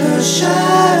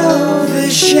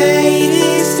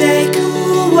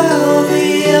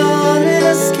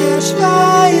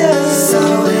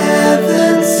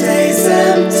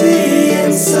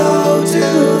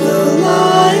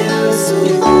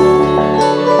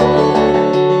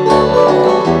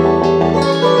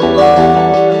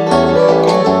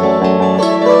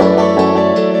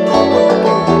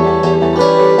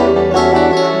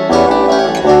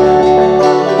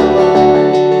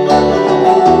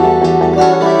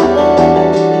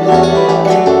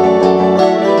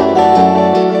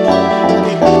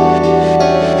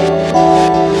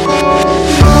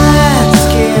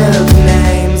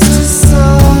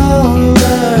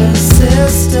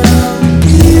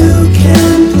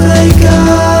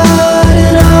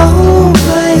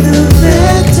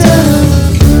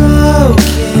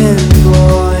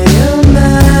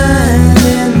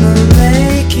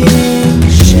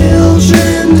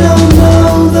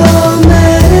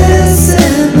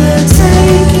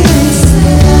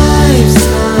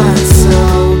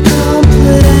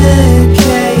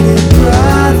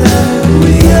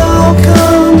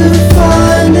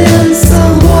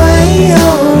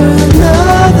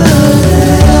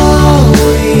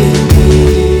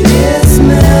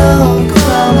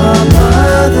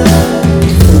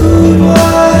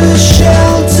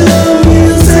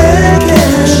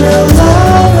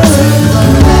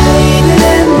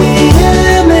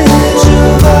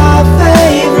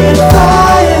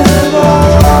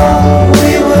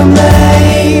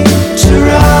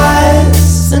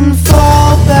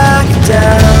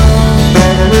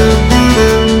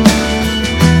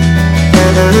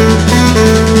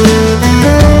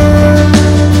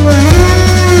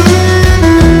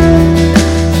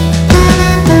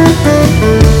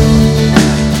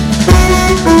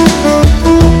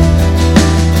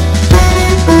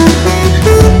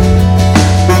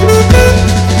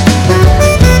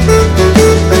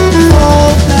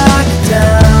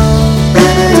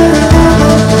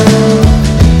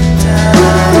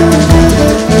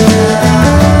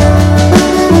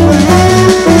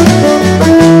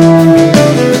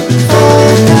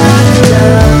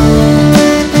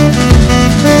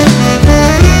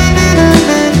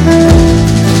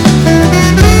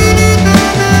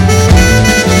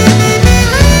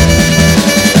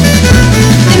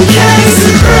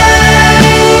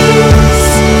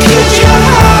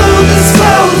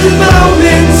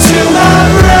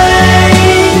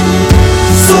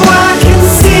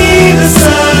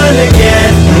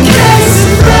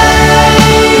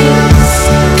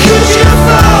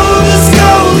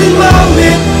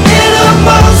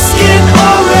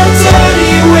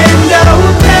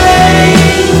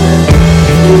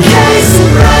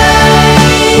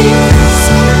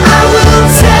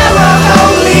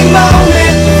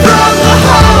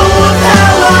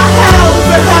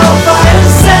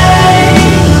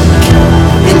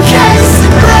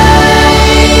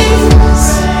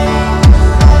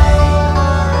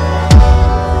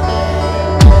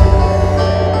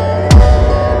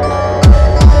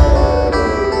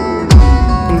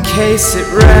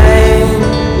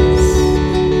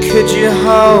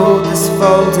hold this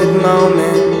folded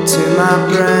moment to my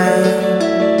brain,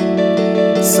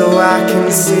 so I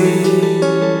can see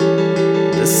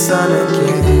the sun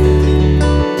again.